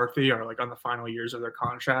and McCarthy are like on the final years of their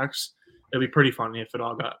contracts. It'd be pretty funny if it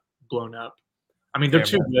all got blown up. I mean, they're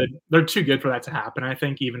too good. They're too good for that to happen, I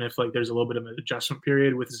think, even if like there's a little bit of an adjustment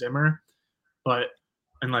period with Zimmer.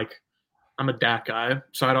 And like I'm a Dak guy,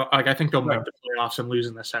 so I think they'll make the playoffs and lose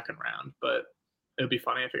in the second round, but it'd be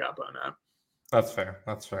funny if it got blown up. That's fair.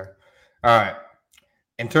 All right.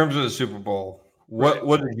 In terms of the Super Bowl,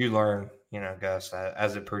 what did you learn, Gus,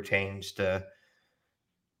 as it pertains to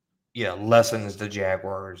lessons the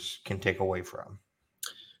Jaguars can take away from?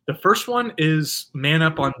 The first one is man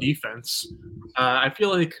up on defense. I feel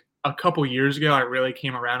like a couple years ago, I really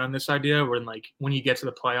came around on this idea where when you get to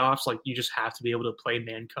the playoffs, like you just have to be able to play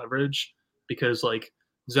man coverage because like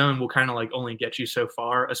zone will kind of like only get you so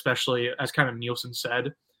far, especially as kind of Nielsen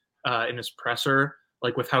said in his presser,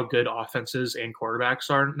 like with how good offenses and quarterbacks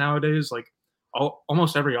are nowadays, like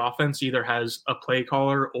almost every offense either has a play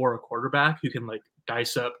caller or a quarterback who can like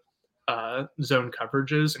dice up zone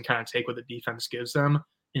coverages and kind of take what the defense gives them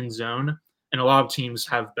in zone. And a lot of teams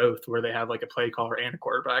have both where they have like a play caller and a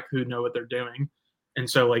quarterback who know what they're doing. And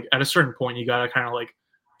so like at a certain point, you got to kind of like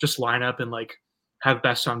just line up and like have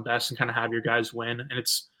best on best and kind of have your guys win. And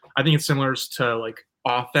I think it's similar to like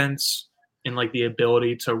offense and like the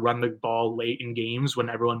ability to run the ball late in games when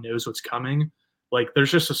everyone knows what's coming. Like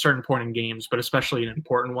there's just a certain point in games, but especially in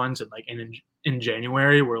important ones and like in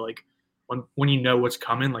January where like when you know what's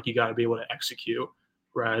coming, like you got to be able to execute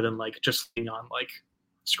rather than like just leaning on like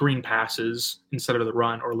screen passes instead of the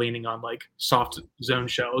run or leaning on like soft zone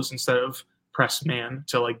shells instead of press man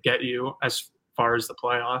to like get you as far as the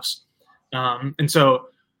playoffs. And so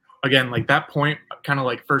again, like that point kind of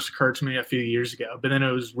like first occurred to me a few years ago, but then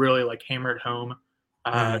it was really like hammered home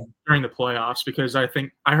during the playoffs because I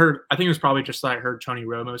think it was probably just that I heard Tony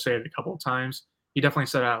Romo say it a couple of times. He definitely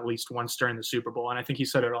said it at least once during the Super Bowl. And I think he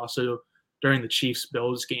said it also during the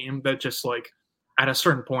Chiefs-Bills game that just like at a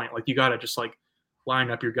certain point, like you got to just like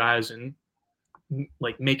line up your guys and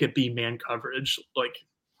like make it be man coverage. Like,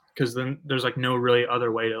 cause then there's like no really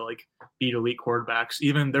other way to like beat elite quarterbacks.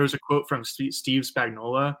 Even there was a quote from Steve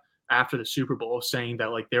Spagnuolo after the Super Bowl saying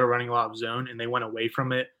that like they were running a lot of zone and they went away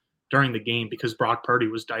from it during the game because Brock Purdy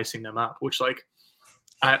was dicing them up, which like,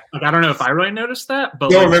 I don't know if I really noticed that,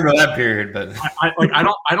 but don't remember that period. But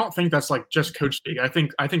I don't think that's like just coach speak. I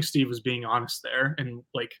think Steve was being honest there, and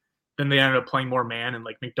like then they ended up playing more man, and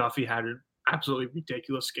like McDuffie had an absolutely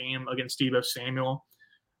ridiculous game against Deebo Samuel,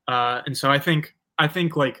 and so I think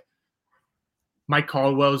like Mike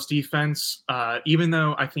Caldwell's defense, even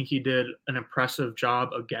though I think he did an impressive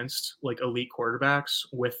job against like elite quarterbacks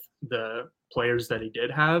with the players that he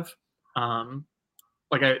did have,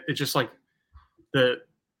 it's just like the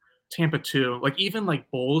Tampa 2, like even like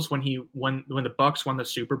Bulls when the Bucks won the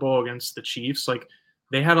Super Bowl against the Chiefs, like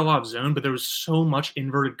they had a lot of zone, but there was so much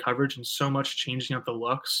inverted coverage and so much changing up the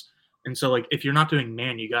looks. And so like if you're not doing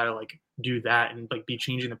man, you gotta like do that and like be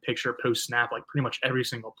changing the picture post snap like pretty much every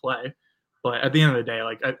single play. But at the end of the day,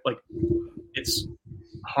 like it's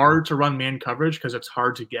hard to run man coverage because it's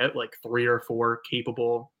hard to get like 3 or 4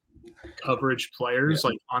 capable coverage players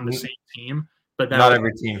like on the same team. But not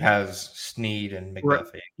every team has Snead and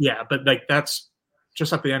McDuffie. Yeah, but like that's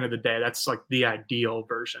just at the end of the day, that's like the ideal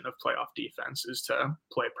version of playoff defense is to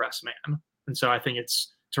play press man. And so I think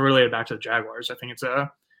it's to relate it back to the Jaguars. I think it's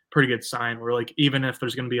a pretty good sign where like even if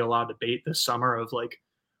there's going to be a lot of debate this summer of like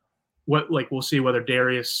we'll see whether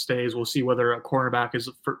Darius stays, we'll see whether a cornerback is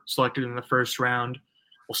selected in the first round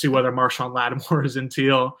we'll see whether Marshawn Lattimore is in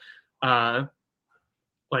Teal.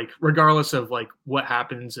 Like regardless of like what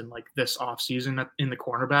happens in like this offseason in the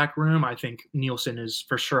cornerback room, I think Nielsen is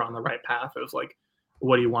for sure on the right path of like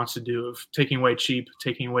what he wants to do of taking away cheap,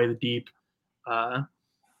 taking away the deep, and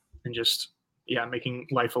just making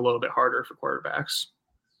life a little bit harder for quarterbacks.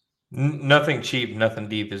 Nothing cheap, nothing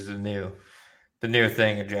deep is the new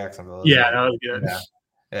thing in Jacksonville. Yeah, that was good.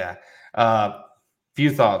 Yeah.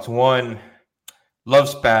 Few thoughts. One, love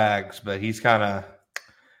Spags, but he's kind of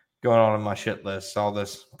going on my shit list. All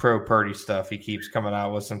this pro Purdy stuff he keeps coming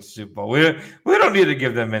out with since the Super Bowl. We don't need to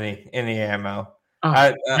give them any ammo.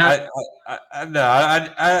 I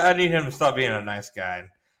need him to stop being a nice guy.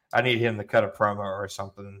 I need him to cut a promo or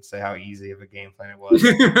something and say how easy of a game plan it was.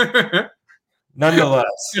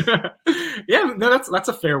 Nonetheless, that's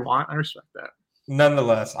a fair want. I respect that.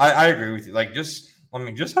 Nonetheless, I agree with you. Like, just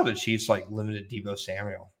how the Chiefs like limited Deebo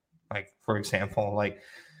Samuel, like for example, like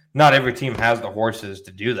not every team has the horses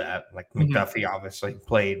to do that. Like McDuffie obviously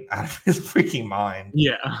played out of his freaking mind.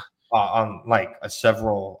 Yeah, on like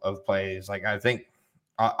several of plays. Like I think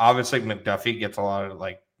obviously McDuffie gets a lot of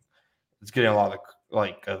getting a lot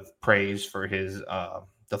of praise for his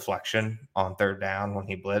deflection on third down when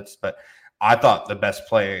he blitzed, but I thought the best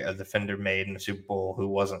play a defender made in the Super Bowl who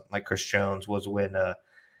wasn't like Chris Jones was when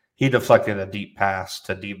he deflected a deep pass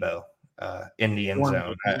to Deebo in the end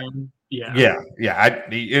zone.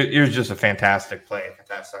 It was just a fantastic play,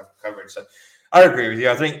 fantastic coverage. So I agree with you.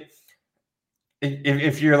 I think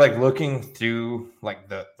if you're like looking through like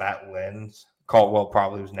that lens, Caldwell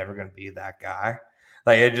probably was never going to be that guy.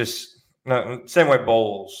 Like it just same way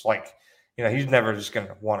Bowles, like he's never just going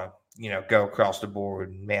to want to go across the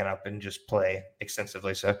board, man up, and just play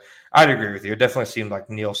extensively. So I'd agree with you. It definitely seemed like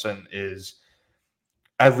Nielsen is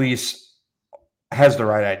at least has the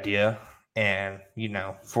right idea, and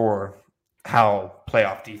for how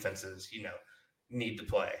playoff defenses need to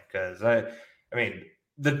play. Because I mean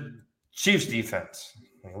the Chiefs defense,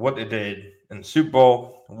 what they did in the Super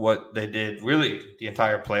Bowl, what they did really the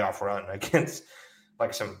entire playoff run against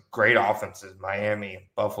like some great offenses, Miami,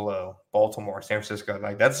 Buffalo, Baltimore, San Francisco.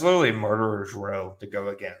 Like that's literally murderer's row to go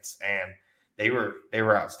against, and they were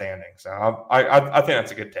outstanding. So I think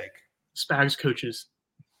that's a good take. Spags coaches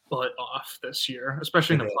butt off this year,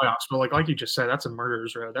 especially in the playoffs. But like you just said, that's a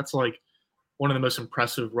murderer's row. That's like one of the most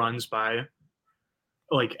impressive runs by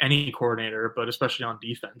like any coordinator, but especially on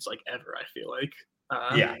defense, like ever. I feel like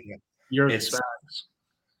you're the Spags.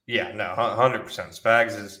 Yeah, no, 100%.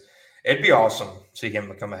 Spags is. It'd be awesome to see him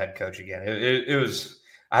become a head coach again. It was.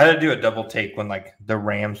 I had to do a double take when like the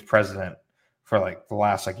Rams president for like the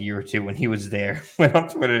last like year or two when he was there went on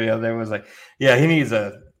Twitter the other day was like, yeah, he needs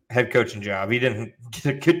a head coaching job. He didn't get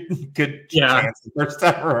a good chance the first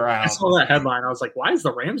time around. I saw that headline. I was like, why is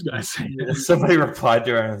the Rams guy saying this? Somebody replied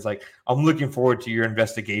to her and was like, I'm looking forward to your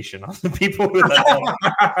investigation on the people who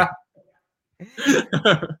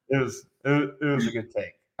It was a good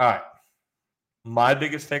take. All right. My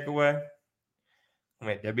biggest takeaway, I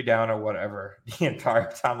mean, Debbie Downer, whatever, the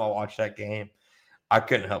entire time I watched that game, I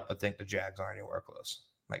couldn't help but think the Jags aren't anywhere close,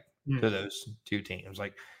 like to those two teams.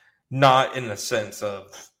 Like, not in the sense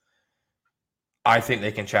of I think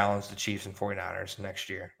they can challenge the Chiefs and 49ers next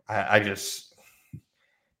year. I just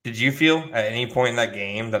 – did you feel at any point in that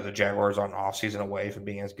game that the Jaguars are an offseason away from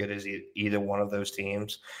being as good as either one of those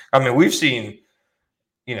teams? I mean, we've seen –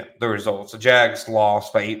 the results. The Jags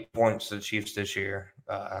lost by 8 points to the Chiefs this year.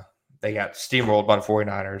 They got steamrolled by the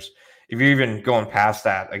 49ers. If you're even going past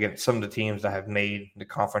that against some of the teams that have made the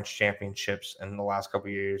conference championships in the last couple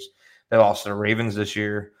of years, they lost to the Ravens this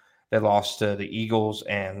year. They lost to the Eagles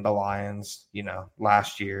and the Lions,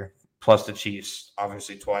 last year, plus the Chiefs,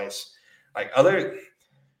 obviously twice. Like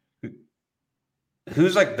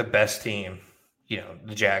who's like the best team,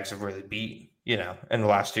 the Jags have really beat, in the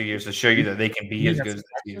last 2 years to show you that they can be as good as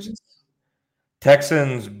the Chiefs.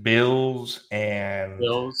 Texans, Bills, and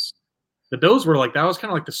Bills. The Bills were like, that was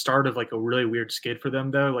kind of like the start of like a really weird skid for them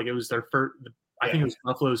though. Like it was their first, I think it was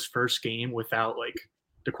Buffalo's first game without like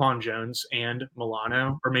Daquan Jones and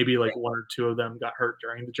Milano, or maybe like one or two of them got hurt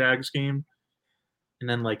during the Jags game. And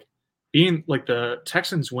then like being like the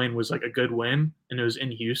Texans win was like a good win and it was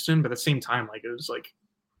in Houston, but at the same time, like it was like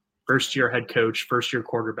first year head coach, first year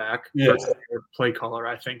quarterback, first year play caller,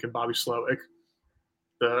 I think, and Bobby Slowick.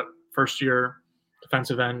 The first year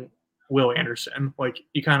defensive end, Will Anderson. Like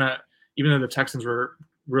you kind of, even though the Texans were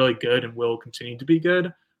really good and will continue to be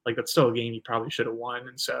good, like that's still a game you probably should have won.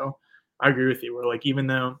 And so I agree with you. Where like even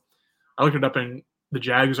though I looked it up and the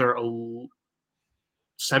Jags are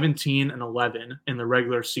 17-11 in the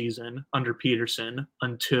regular season under Peterson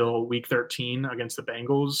until week 13 against the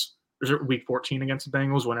Bengals. week 14 against the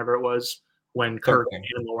Bengals, whenever it was, when Kirk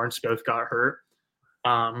and Lawrence both got hurt.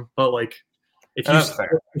 But like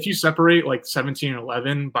if you separate like 17 and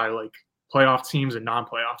 11 by like playoff teams and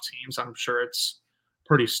non-playoff teams, I'm sure it's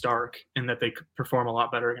pretty stark in that they could perform a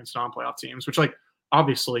lot better against non-playoff teams, which like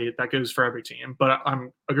obviously that goes for every team. But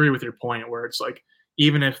I'm agree with your point where it's like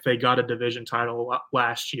even if they got a division title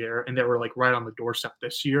last year and they were like right on the doorstep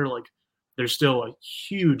this year, like there's still a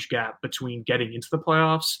huge gap between getting into the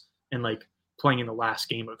playoffs and like playing in the last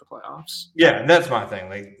game of the playoffs. Yeah, that's my thing.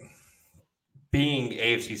 Like being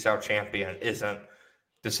AFC South champion isn't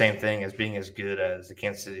the same thing as being as good as the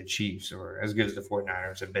Kansas City Chiefs or as good as the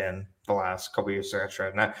 49ers have been the last couple of years.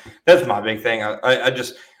 And that's my big thing.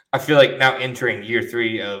 I feel like now entering year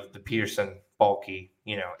 3 of the Peterson bulky,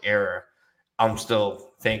 era, I'm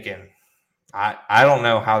still thinking I don't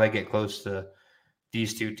know how they get close to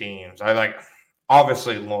these two teams.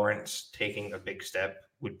 Obviously Lawrence taking a big step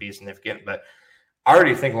would be significant, but I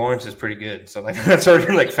already think Lawrence is pretty good. So like that's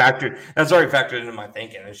already factored into my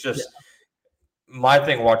thinking. It's just my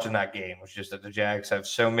thing watching that game was just that the Jags have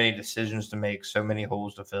so many decisions to make, so many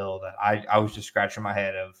holes to fill that I was just scratching my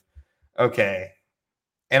head of, okay.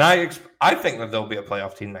 And I think that they'll be a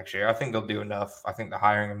playoff team next year. I think they'll do enough. I think the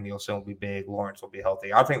hiring of Nielsen will be big. Lawrence will be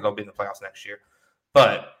healthy. I think they'll be in the playoffs next year.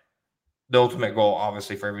 But the ultimate goal,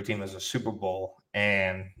 obviously, for every team is a Super Bowl.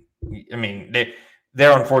 And, I mean,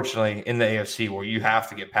 they're unfortunately in the AFC where you have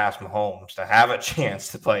to get past Mahomes to have a chance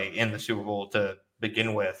to play in the Super Bowl to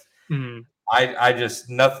begin with. Mm-hmm. I just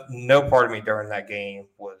no part of me during that game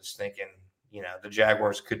was thinking, the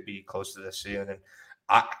Jaguars could be close to this soon. And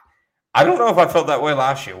I don't know if I felt that way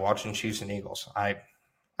last year watching Chiefs and Eagles. I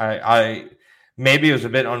maybe it was a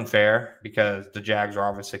bit unfair because the Jags are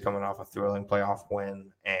obviously coming off a thrilling playoff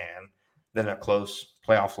win and then a close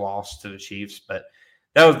playoff loss to the Chiefs. But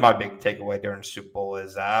that was my big takeaway during the Super Bowl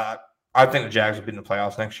is I think the Jags will be in the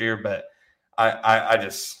playoffs next year, but I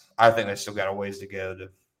think they still got a ways to go to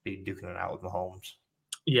be duking it out with Mahomes.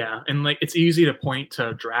 Yeah, and like it's easy to point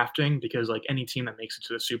to drafting because like any team that makes it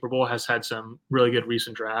to the Super Bowl has had some really good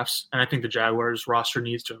recent drafts, and I think the Jaguars roster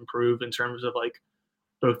needs to improve in terms of like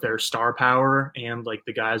both their star power and like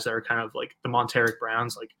the guys that are kind of like the Monteric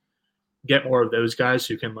Browns, like get more of those guys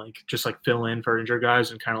who can like just like fill in for injured guys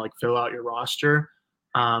and kind of like fill out your roster.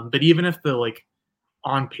 But even if the like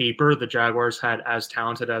on paper the Jaguars had as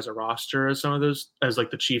talented as a roster as some of those as like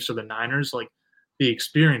the Chiefs or the Niners, like the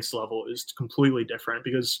experience level is completely different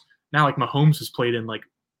because now like Mahomes has played in like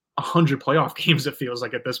 100 playoff games, it feels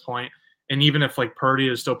like at this point. And even if like Purdy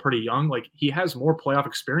is still pretty young, like he has more playoff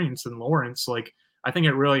experience than Lawrence. Like I think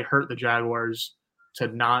it really hurt the Jaguars to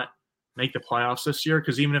not make the playoffs this year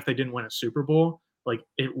because even if they didn't win a Super Bowl, like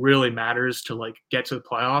it really matters to like get to the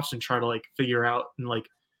playoffs and try to like figure out and like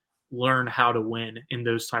learn how to win in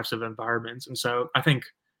those types of environments. And so I think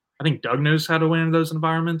Doug knows how to win in those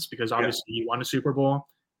environments because obviously he won a Super Bowl.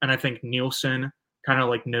 And I think Nielsen kind of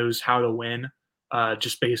like knows how to win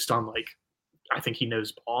just based on like, I think he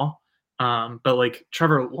knows ball. But like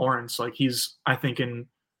Trevor Lawrence, like he's, I think in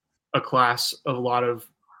a class of a lot of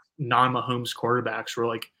non-Mahomes quarterbacks where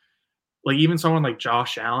like even someone like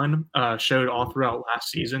Josh Allen showed all throughout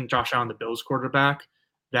last season, Josh Allen, the Bills quarterback,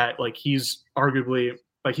 that like he's arguably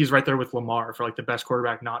like he's right there with Lamar for like the best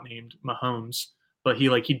quarterback not named Mahomes. But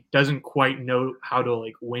he doesn't quite know how to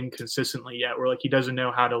like win consistently yet, or like he doesn't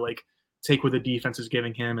know how to like take what the defense is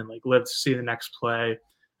giving him and like live to see the next play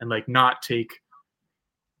and like not take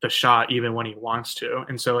the shot even when he wants to.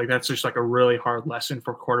 And so like that's just like a really hard lesson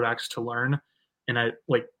for quarterbacks to learn. And I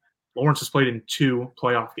like Lawrence has played in 2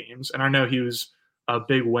 playoff games, and I know he was a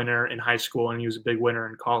big winner in high school and he was a big winner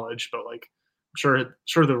in college, but like I'm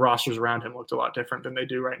sure the rosters around him looked a lot different than they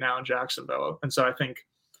do right now in Jacksonville. And so I think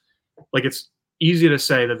like it's easy to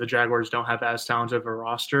say that the Jaguars don't have as talented of a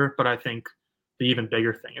roster, but I think the even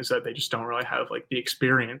bigger thing is that they just don't really have like the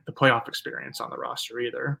experience, the playoff experience on the roster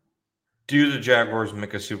either. Do the Jaguars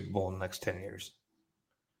make a Super Bowl in the next 10 years?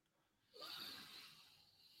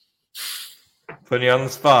 Putting you on the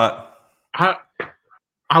spot.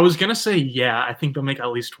 I was going to say, yeah, I think they'll make at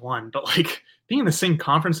least one, but like being in the same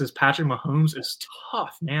conference as Patrick Mahomes is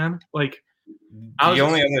tough, man. Like I was the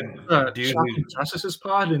only other dude Justice's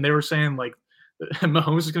pod, and they were saying like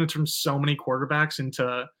Mahomes is going to turn so many quarterbacks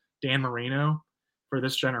into Dan Marino for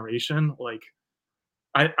this generation. Like,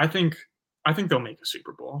 I think they'll make a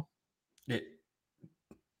Super Bowl.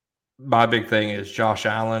 My big thing is Josh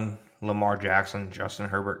Allen, Lamar Jackson, Justin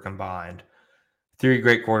Herbert combined. 3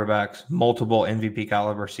 great quarterbacks, multiple MVP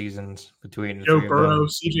caliber seasons between the Joe 3 Burrow, of them.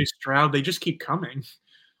 CJ Stroud, they just keep coming.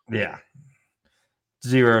 Yeah.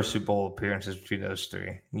 0 Super Bowl appearances between those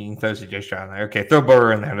three. You can throw CJ Stroud in there. Okay, throw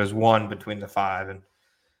Burrow in there. There's 1 between the 5, and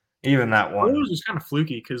even that one. Burrow was just kind of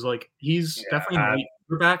fluky because like he's definitely an elite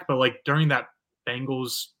quarterback, but like during that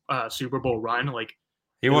Bengals Super Bowl run, like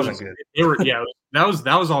he wasn't good. They were that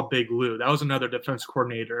was all Big Lou. That was another defense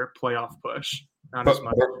coordinator playoff push. But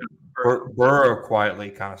Burrow quietly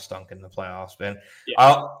kind of stunk in the playoffs, man.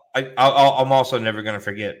 Yeah. I'm also never going to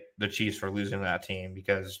forget the Chiefs for losing to that team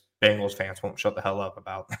because Bengals fans won't shut the hell up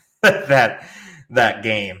about that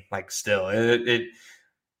game. Like, still,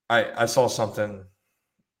 I saw something.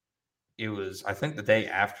 It was, I think, the day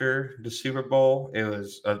after the Super Bowl. It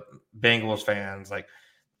was Bengals fans like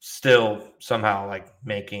still somehow like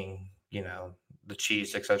making the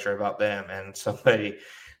Chiefs, etc. about them, and somebody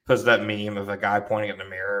posts that meme of a guy pointing in the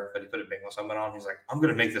mirror, but he put a Bengals helmet on. He's like, I'm going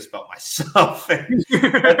to make this about myself.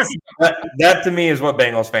 that to me is what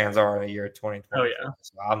Bengals fans are in the year 2020. Oh, yeah.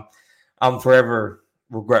 So I'm forever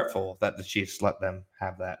regretful that the Chiefs let them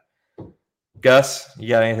have that. Gus, you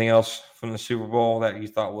got anything else from the Super Bowl that you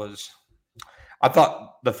thought was – I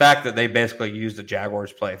thought the fact that they basically used the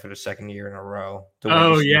Jaguars play for the second year in a row.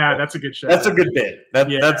 That's a good show. That's a good bit.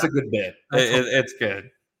 That's a good bit. It's good.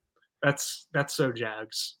 That's so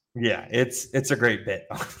Jags. Yeah, it's a great bit.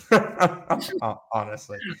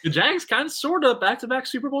 Honestly, the Jags kind of sort of back-to-back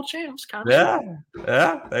Super Bowl champs. Kind of.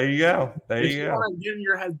 Yeah. There you go. You want to get in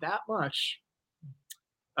your head that much.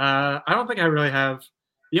 I don't think I really have.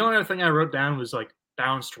 The only other thing I wrote down was like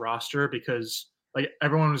balanced roster because like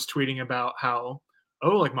everyone was tweeting about how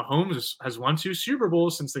like Mahomes has won 2 Super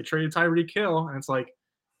Bowls since they traded Tyreek Hill, and it's like,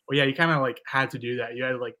 well, yeah, you kind of like had to do that. You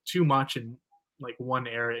had like too much in like one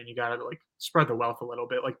area, and you got to like spread the wealth a little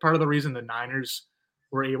bit. Like part of the reason the Niners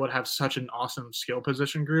were able to have such an awesome skill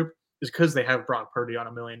position group is because they have Brock Purdy on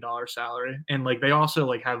 $1 million salary, and like they also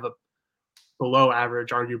like have a below average,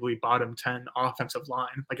 arguably bottom 10 offensive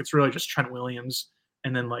line. Like it's really just Trent Williams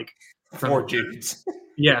and then like 4 dudes.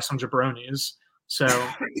 Yeah, some jabronis. So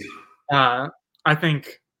I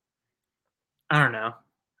think I don't know.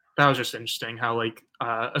 That was just interesting how like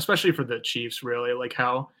especially for the Chiefs, really like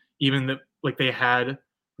how even like they had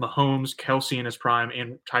Mahomes, Kelsey in his prime,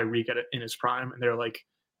 and Tyreek in his prime, and they're like,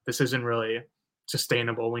 this isn't really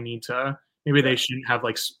sustainable. We need to maybe they shouldn't have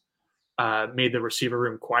like made the receiver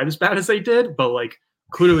room quite as bad as they did, but like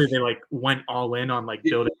clearly they like went all in on like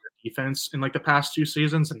building their defense in like the past 2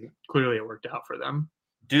 seasons, and clearly it worked out for them.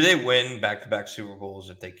 Do they win back-to-back Super Bowls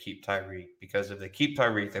if they keep Tyreek? Because if they keep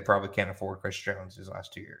Tyreek, they probably can't afford Chris Jones his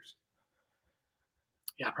last 2 years.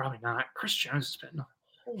 Yeah, probably not. Chris Jones has been.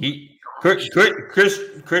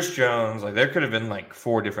 Chris Jones, like there could have been like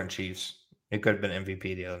 4 different Chiefs. It could have been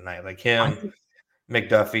MVP the other night, like him,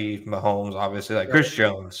 McDuffie, Mahomes. Obviously, like Chris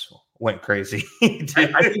Jones went crazy.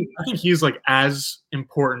 I think he's like as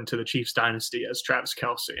important to the Chiefs dynasty as Travis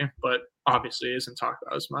Kelce, but obviously isn't talked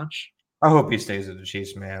about as much. I hope he stays with the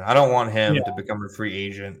Chiefs, man. I don't want him to become a free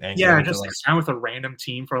agent and just like sign with a random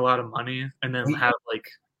team for a lot of money and then have like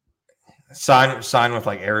sign with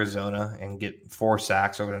like Arizona and get 4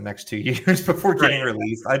 sacks over the next 2 years before getting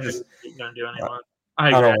released. I just don't do anyone.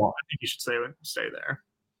 I think you should stay there.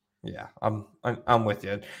 Yeah, I'm with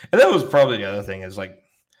you. And that was probably the other thing is like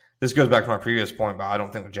this goes back to my previous point, but I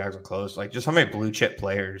don't think the Jags are close. Like just how many blue chip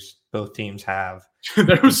players both teams have.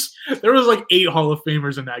 there was like 8 Hall of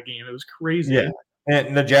Famers in that game. It was crazy. Yeah,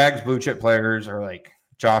 and the Jags blue chip players are like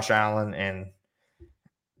Josh Allen and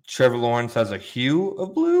Trevor Lawrence has a hue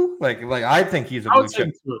of blue. Like I think he's a blue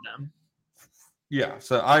chip. 2 of them. Yeah,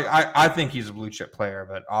 so I think he's a blue chip player,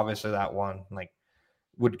 but obviously that one like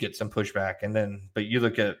would get some pushback. And then, but you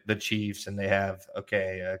look at the Chiefs and they have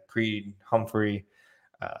Creed Humphrey,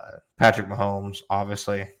 Patrick Mahomes,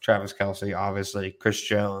 obviously Travis Kelce, obviously Chris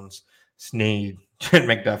Jones, Snead, Trent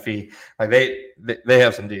McDuffie. Like they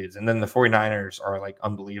have some dudes, and then the 49ers are like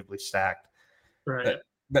unbelievably stacked. Right.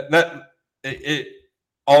 But it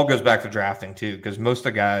all goes back to drafting too, because most of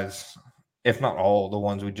the guys, if not all, the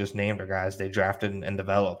ones we just named are guys they drafted and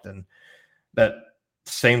developed, and that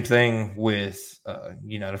same thing with the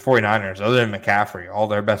 49ers. Other than McCaffrey, all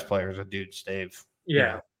their best players are dudes they've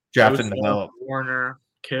drafted and developed. Warner,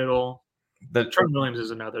 Kittle, Trent Williams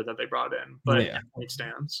is another that they brought in, but it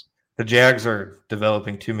stands. The Jags are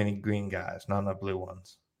developing too many green guys, not enough blue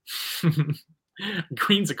ones.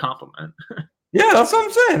 Green's a compliment. Yeah, that's what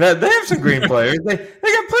I'm saying. They have some green players. They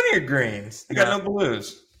got plenty of greens. They got no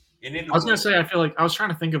blues. I was going to say, I feel like I was trying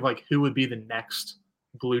to think of like who would be the next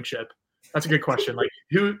blue chip. That's a good question. Like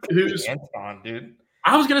who's Anton, dude?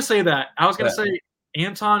 I was going to say that. I was going to say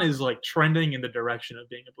Anton is like trending in the direction of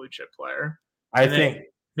being a blue chip player. I think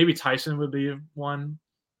maybe Tyson would be one.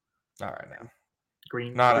 All right, now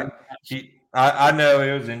I know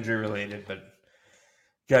it was injury related, but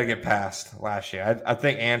got to get past last year. I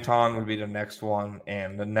think Anton would be the next one,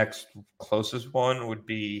 and the next closest one would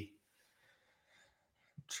be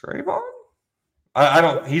Trayvon. I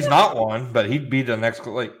don't. He's not one, but he'd be the next.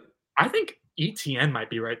 Like I think ETN might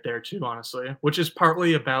be right there too, honestly, which is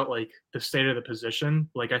partly about like the state of the position.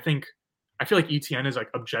 Like I feel like ETN is like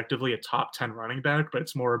objectively a top 10 running back, but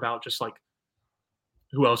it's more about just like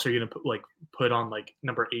who else are you gonna put on like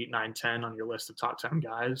number 8, 9, 10 on your list of top 10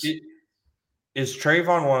 guys? Is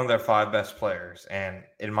Trayvon one of their 5 best players? And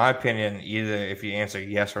in my opinion, either if you answer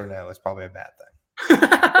yes or no, it's probably a bad thing.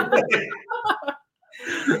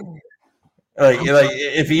 like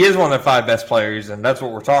if he is one of the 5 best players, and that's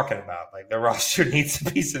what we're talking about, like their roster needs to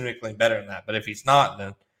be significantly better than that. But if he's not,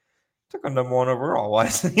 then took him number 1 overall. Why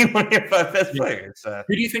isn't he one of your 5 best players?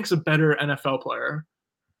 Who do you think's a better NFL player,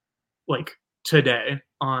 like today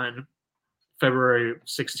on February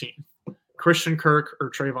 16th? Christian Kirk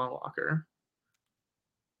or Trayvon Walker?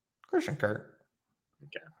 Christian Kirk.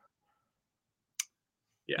 Okay.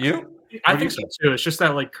 Yeah. You? I think so too. It's just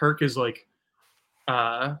that like Kirk is like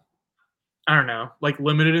I don't know, like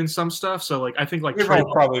limited in some stuff. So like I think like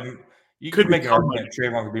Trayvon probably you could make an argument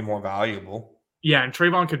Trayvon could be more valuable. Yeah, and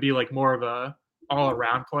Trayvon could be like more of a all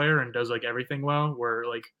around player and does like everything well, where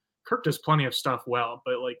like Kirk does plenty of stuff well,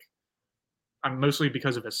 but like I'm mostly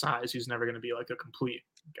because of his size, he's never gonna be like a complete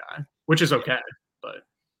guy. Which is okay, but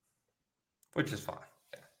which is fine.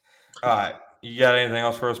 Yeah. All right. You got anything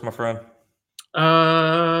else for us, my friend?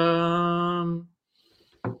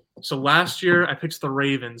 So last year I picked the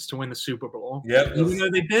Ravens to win the Super Bowl. Yep. Even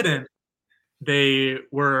though they didn't, they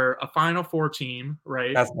were a Final Four team,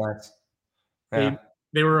 right? That's nice. Yeah.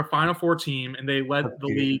 They were a Final Four team, and they led the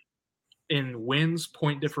league in wins,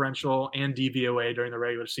 point differential, and DVOA during the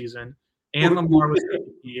regular season. And Lamar was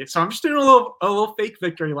MVP. So I'm just doing a little fake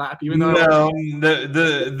victory lap, even though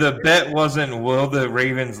the bet wasn't will the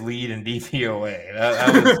Ravens lead in DVOA.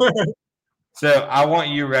 That was, so I want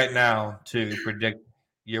you right now to predict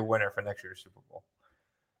your winner for next year's Super Bowl.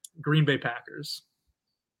 Green Bay Packers.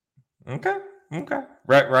 Okay.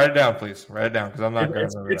 Write it down, please. Write it down because I'm not going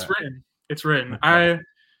to remember that. It's written. Okay.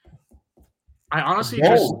 I honestly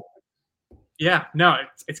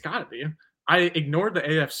it's got to be. I ignored the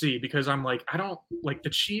AFC because I'm like, I don't like the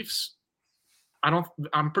Chiefs.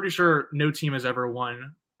 I'm pretty sure no team has ever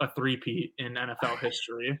won a three-peat in NFL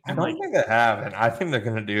history. And I don't think they have, and I think they're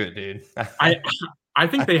going to do it, dude. I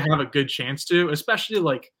think they have a good chance to, especially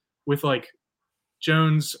like with like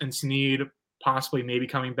Jones and Snead possibly maybe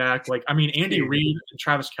coming back. Like, I mean, Andy Reid and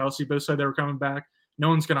Travis Kelce both said they were coming back. No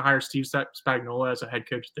one's going to hire Steve Spagnuolo as a head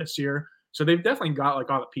coach this year. So they've definitely got like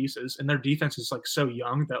all the pieces, and their defense is like so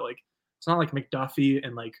young that like it's not like McDuffie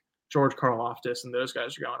and like George Karlaftis and those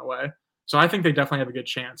guys are going away. So I think they definitely have a good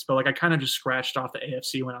chance. But like I kind of just scratched off the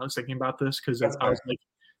AFC when I was thinking about this because I was like,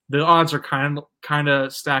 the odds are kind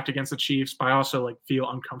of stacked against the Chiefs, but I also like feel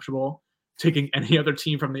uncomfortable taking any other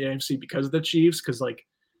team from the AFC because of the Chiefs, because like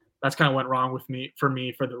that's kind of went wrong for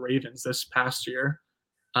the Ravens this past year.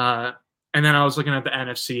 And then I was looking at the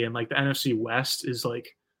NFC, and like the NFC West is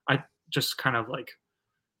like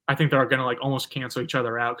I think they're going to like almost cancel each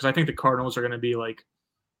other out because I think the Cardinals are going to be like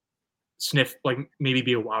maybe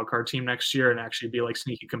be a wild card team next year and actually be like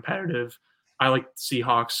sneaky competitive. I like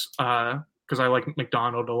Seahawks because I like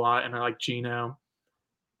McDonald a lot and I like Geno.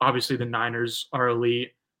 Obviously the Niners are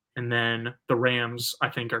elite, and then the Rams I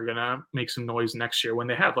think are going to make some noise next year when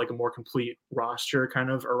they have like a more complete roster kind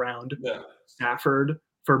of around Stafford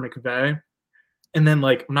for McVay. And then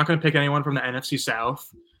like I'm not going to pick anyone from the NFC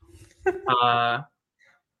South.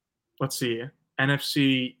 Let's see.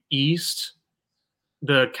 NFC East,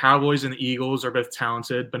 the Cowboys and the Eagles are both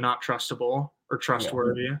talented, but not trustable or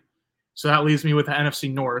trustworthy. Yeah. So that leaves me with the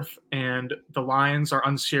NFC North, and the Lions are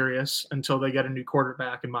unserious until they get a new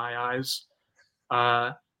quarterback in my eyes.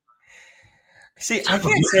 See, I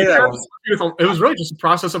can't say that. It was really just a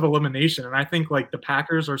process of elimination. And I think like the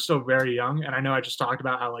Packers are still very young. And I know I just talked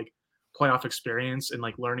about how like playoff experience and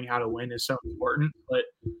like learning how to win is so important, but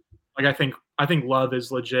like I think Love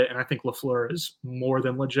is legit, and I think LaFleur is more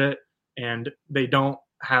than legit. And they don't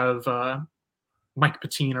have Mike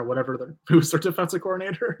Patine or whatever who's their defensive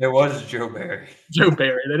coordinator. It was Joe Barry. Joe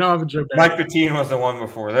Barry. They don't have a Joe Barry. Mike Patine was the one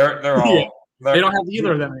before. They're all. They don't have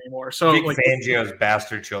either of them anymore. So Vic like Fangio's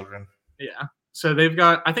bastard children. Yeah. So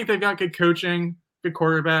I think they've got good coaching, good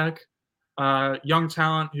quarterback, young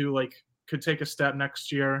talent who like could take a step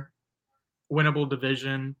next year, winnable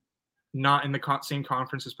division. Not in the same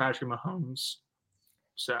conference as Patrick Mahomes.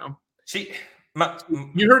 So, see,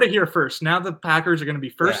 You heard it here first. Now the Packers are going to be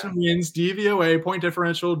first in wins, DVOA, point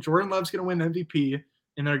differential. Jordan Love's going to win MVP,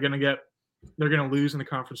 and they're going to lose in the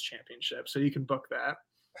conference championship. So you can book that.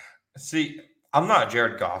 See, I'm not a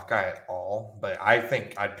Jared Goff guy at all, but I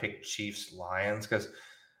think I'd pick Chiefs Lions because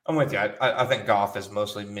I'm with you. I think Goff is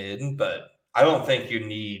mostly mid, but I don't think you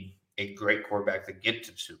need a great quarterback to get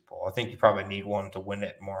to the Super Bowl. I think you probably need one to win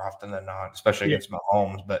it more often than not, especially against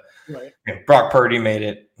Mahomes. But Brock Purdy made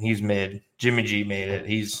it. He's mid. Jimmy G made it.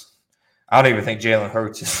 I don't even think Jalen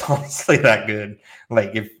Hurts is honestly that good.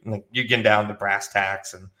 Like if you're getting down to brass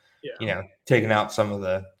tacks and taking out some of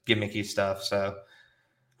the gimmicky stuff. So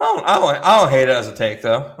I don't hate it as a take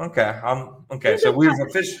though. Okay. So we've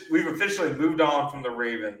officially moved on from the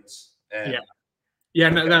Ravens. And,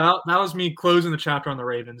 that was me closing the chapter on the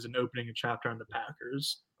Ravens and opening a chapter on the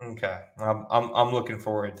Packers. Okay, I'm looking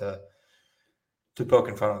forward to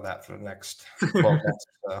poking fun of that for the next 12 months.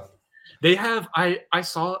 So. They have I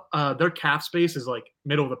saw their cap space is like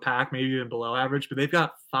middle of the pack, maybe even below average, but they've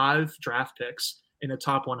got 5 draft picks in the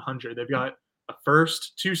top 100. They've got a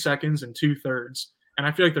first, 2 seconds, and 2 thirds, and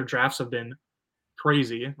I feel like their drafts have been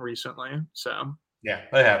crazy recently. So yeah,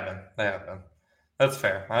 they have been. That's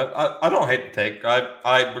fair. I don't hate the take.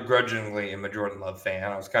 I begrudgingly am a Jordan Love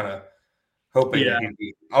fan. I was kind of hoping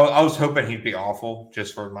I was hoping he'd be awful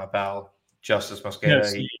just for my pal Justice Mosqueda.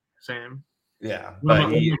 Yeah, same. Yeah, but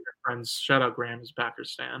one of my friends, shout out Graham, is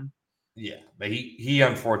Packers fan. Yeah, but he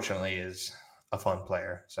unfortunately is a fun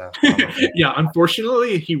player. So yeah,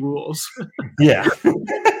 unfortunately he rules. Yeah,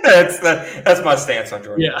 that's my stance on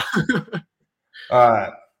Jordan. Yeah. All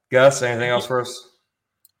right, Gus. Anything else for us?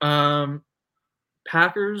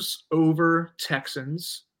 Packers over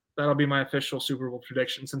Texans. That'll be my official Super Bowl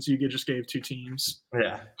prediction since you just gave 2 teams.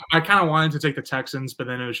 Yeah. I kind of wanted to take the Texans, but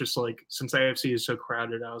then it was just like, since AFC is so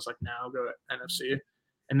crowded, I was like, nah, I'll go NFC.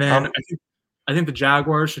 And then I think the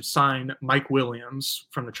Jaguars should sign Mike Williams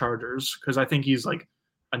from the Chargers because I think he's like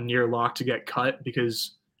a near lock to get cut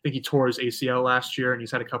because I think he tore his ACL last year and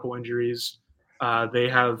he's had a couple injuries. They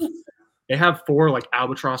have 4 like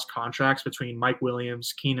albatross contracts between Mike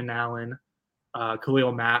Williams, Keenan Allen,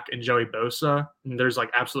 Khalil Mack, and Joey Bosa, and there's like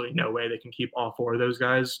absolutely no way they can keep all 4 of those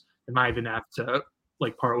guys. They might even have to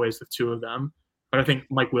like part ways with 2 of them. But I think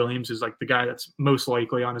Mike Williams is like the guy that's most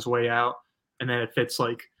likely on his way out, and then it fits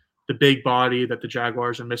like the big body that the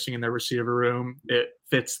Jaguars are missing in their receiver room. It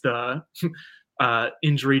fits the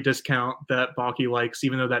injury discount that Balky likes,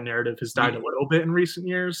 even though that narrative has died a little bit in recent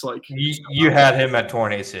years. Like you had him at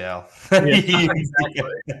torn ACL. Exactly.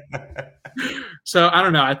 So I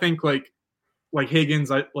don't know. I think like Higgins,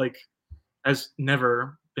 has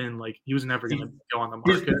never been like he was never going to go on the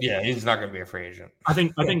market. He's not going to be a free agent. I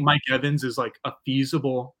think Mike Evans is like a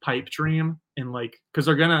feasible pipe dream, and like because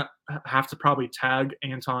they're gonna have to probably tag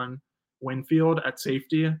Anton Winfield at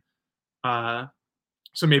safety. So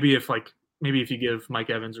maybe if you give Mike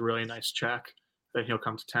Evans a really nice check, then he'll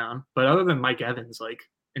come to town. But other than Mike Evans, like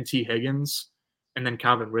and T Higgins, and then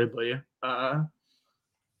Calvin Ridley, I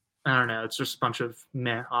don't know. It's just a bunch of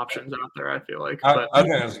meh options out there, I feel like. I think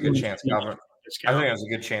there's a good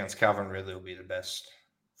chance Calvin Ridley will be the best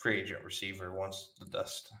free agent receiver once the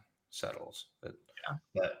dust settles. But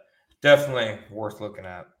definitely worth looking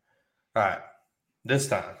at. All right. This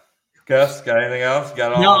time. Gus, got anything else?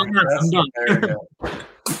 Got all? No, I'm done. There you go.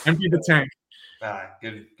 Empty the tank. All right.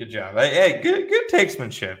 Good job. Hey, good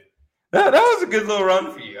takesmanship. That was a good little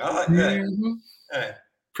run for you. I like that. Mm-hmm. Hey.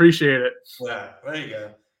 Appreciate it. Yeah, there you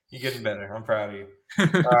go. You're getting better. I'm proud of you.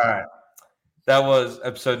 All right. That was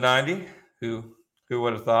episode 90. Who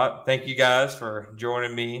would have thought? Thank you guys for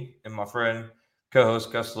joining me and my friend,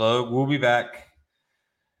 co-host Gus Logue. We'll be back.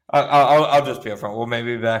 I'll just be upfront. We'll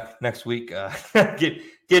maybe be back next week.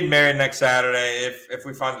 Getting married next Saturday if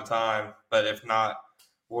we find the time. But if not,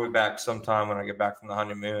 we'll be back sometime when I get back from the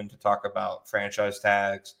honeymoon to talk about franchise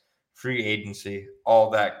tags, free agency, all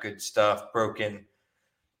that good stuff, broken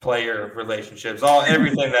player relationships,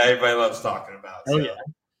 everything that everybody loves talking about. Oh, yeah.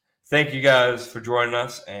 Thank you guys for joining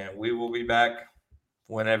us, and we will be back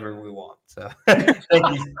whenever we want. So thank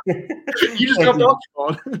you. You just got bulky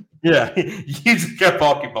balled. Yeah, you just got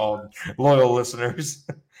bulky balled, loyal listeners.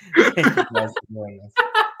 Thank you guys for joining us.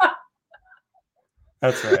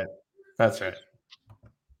 That's right.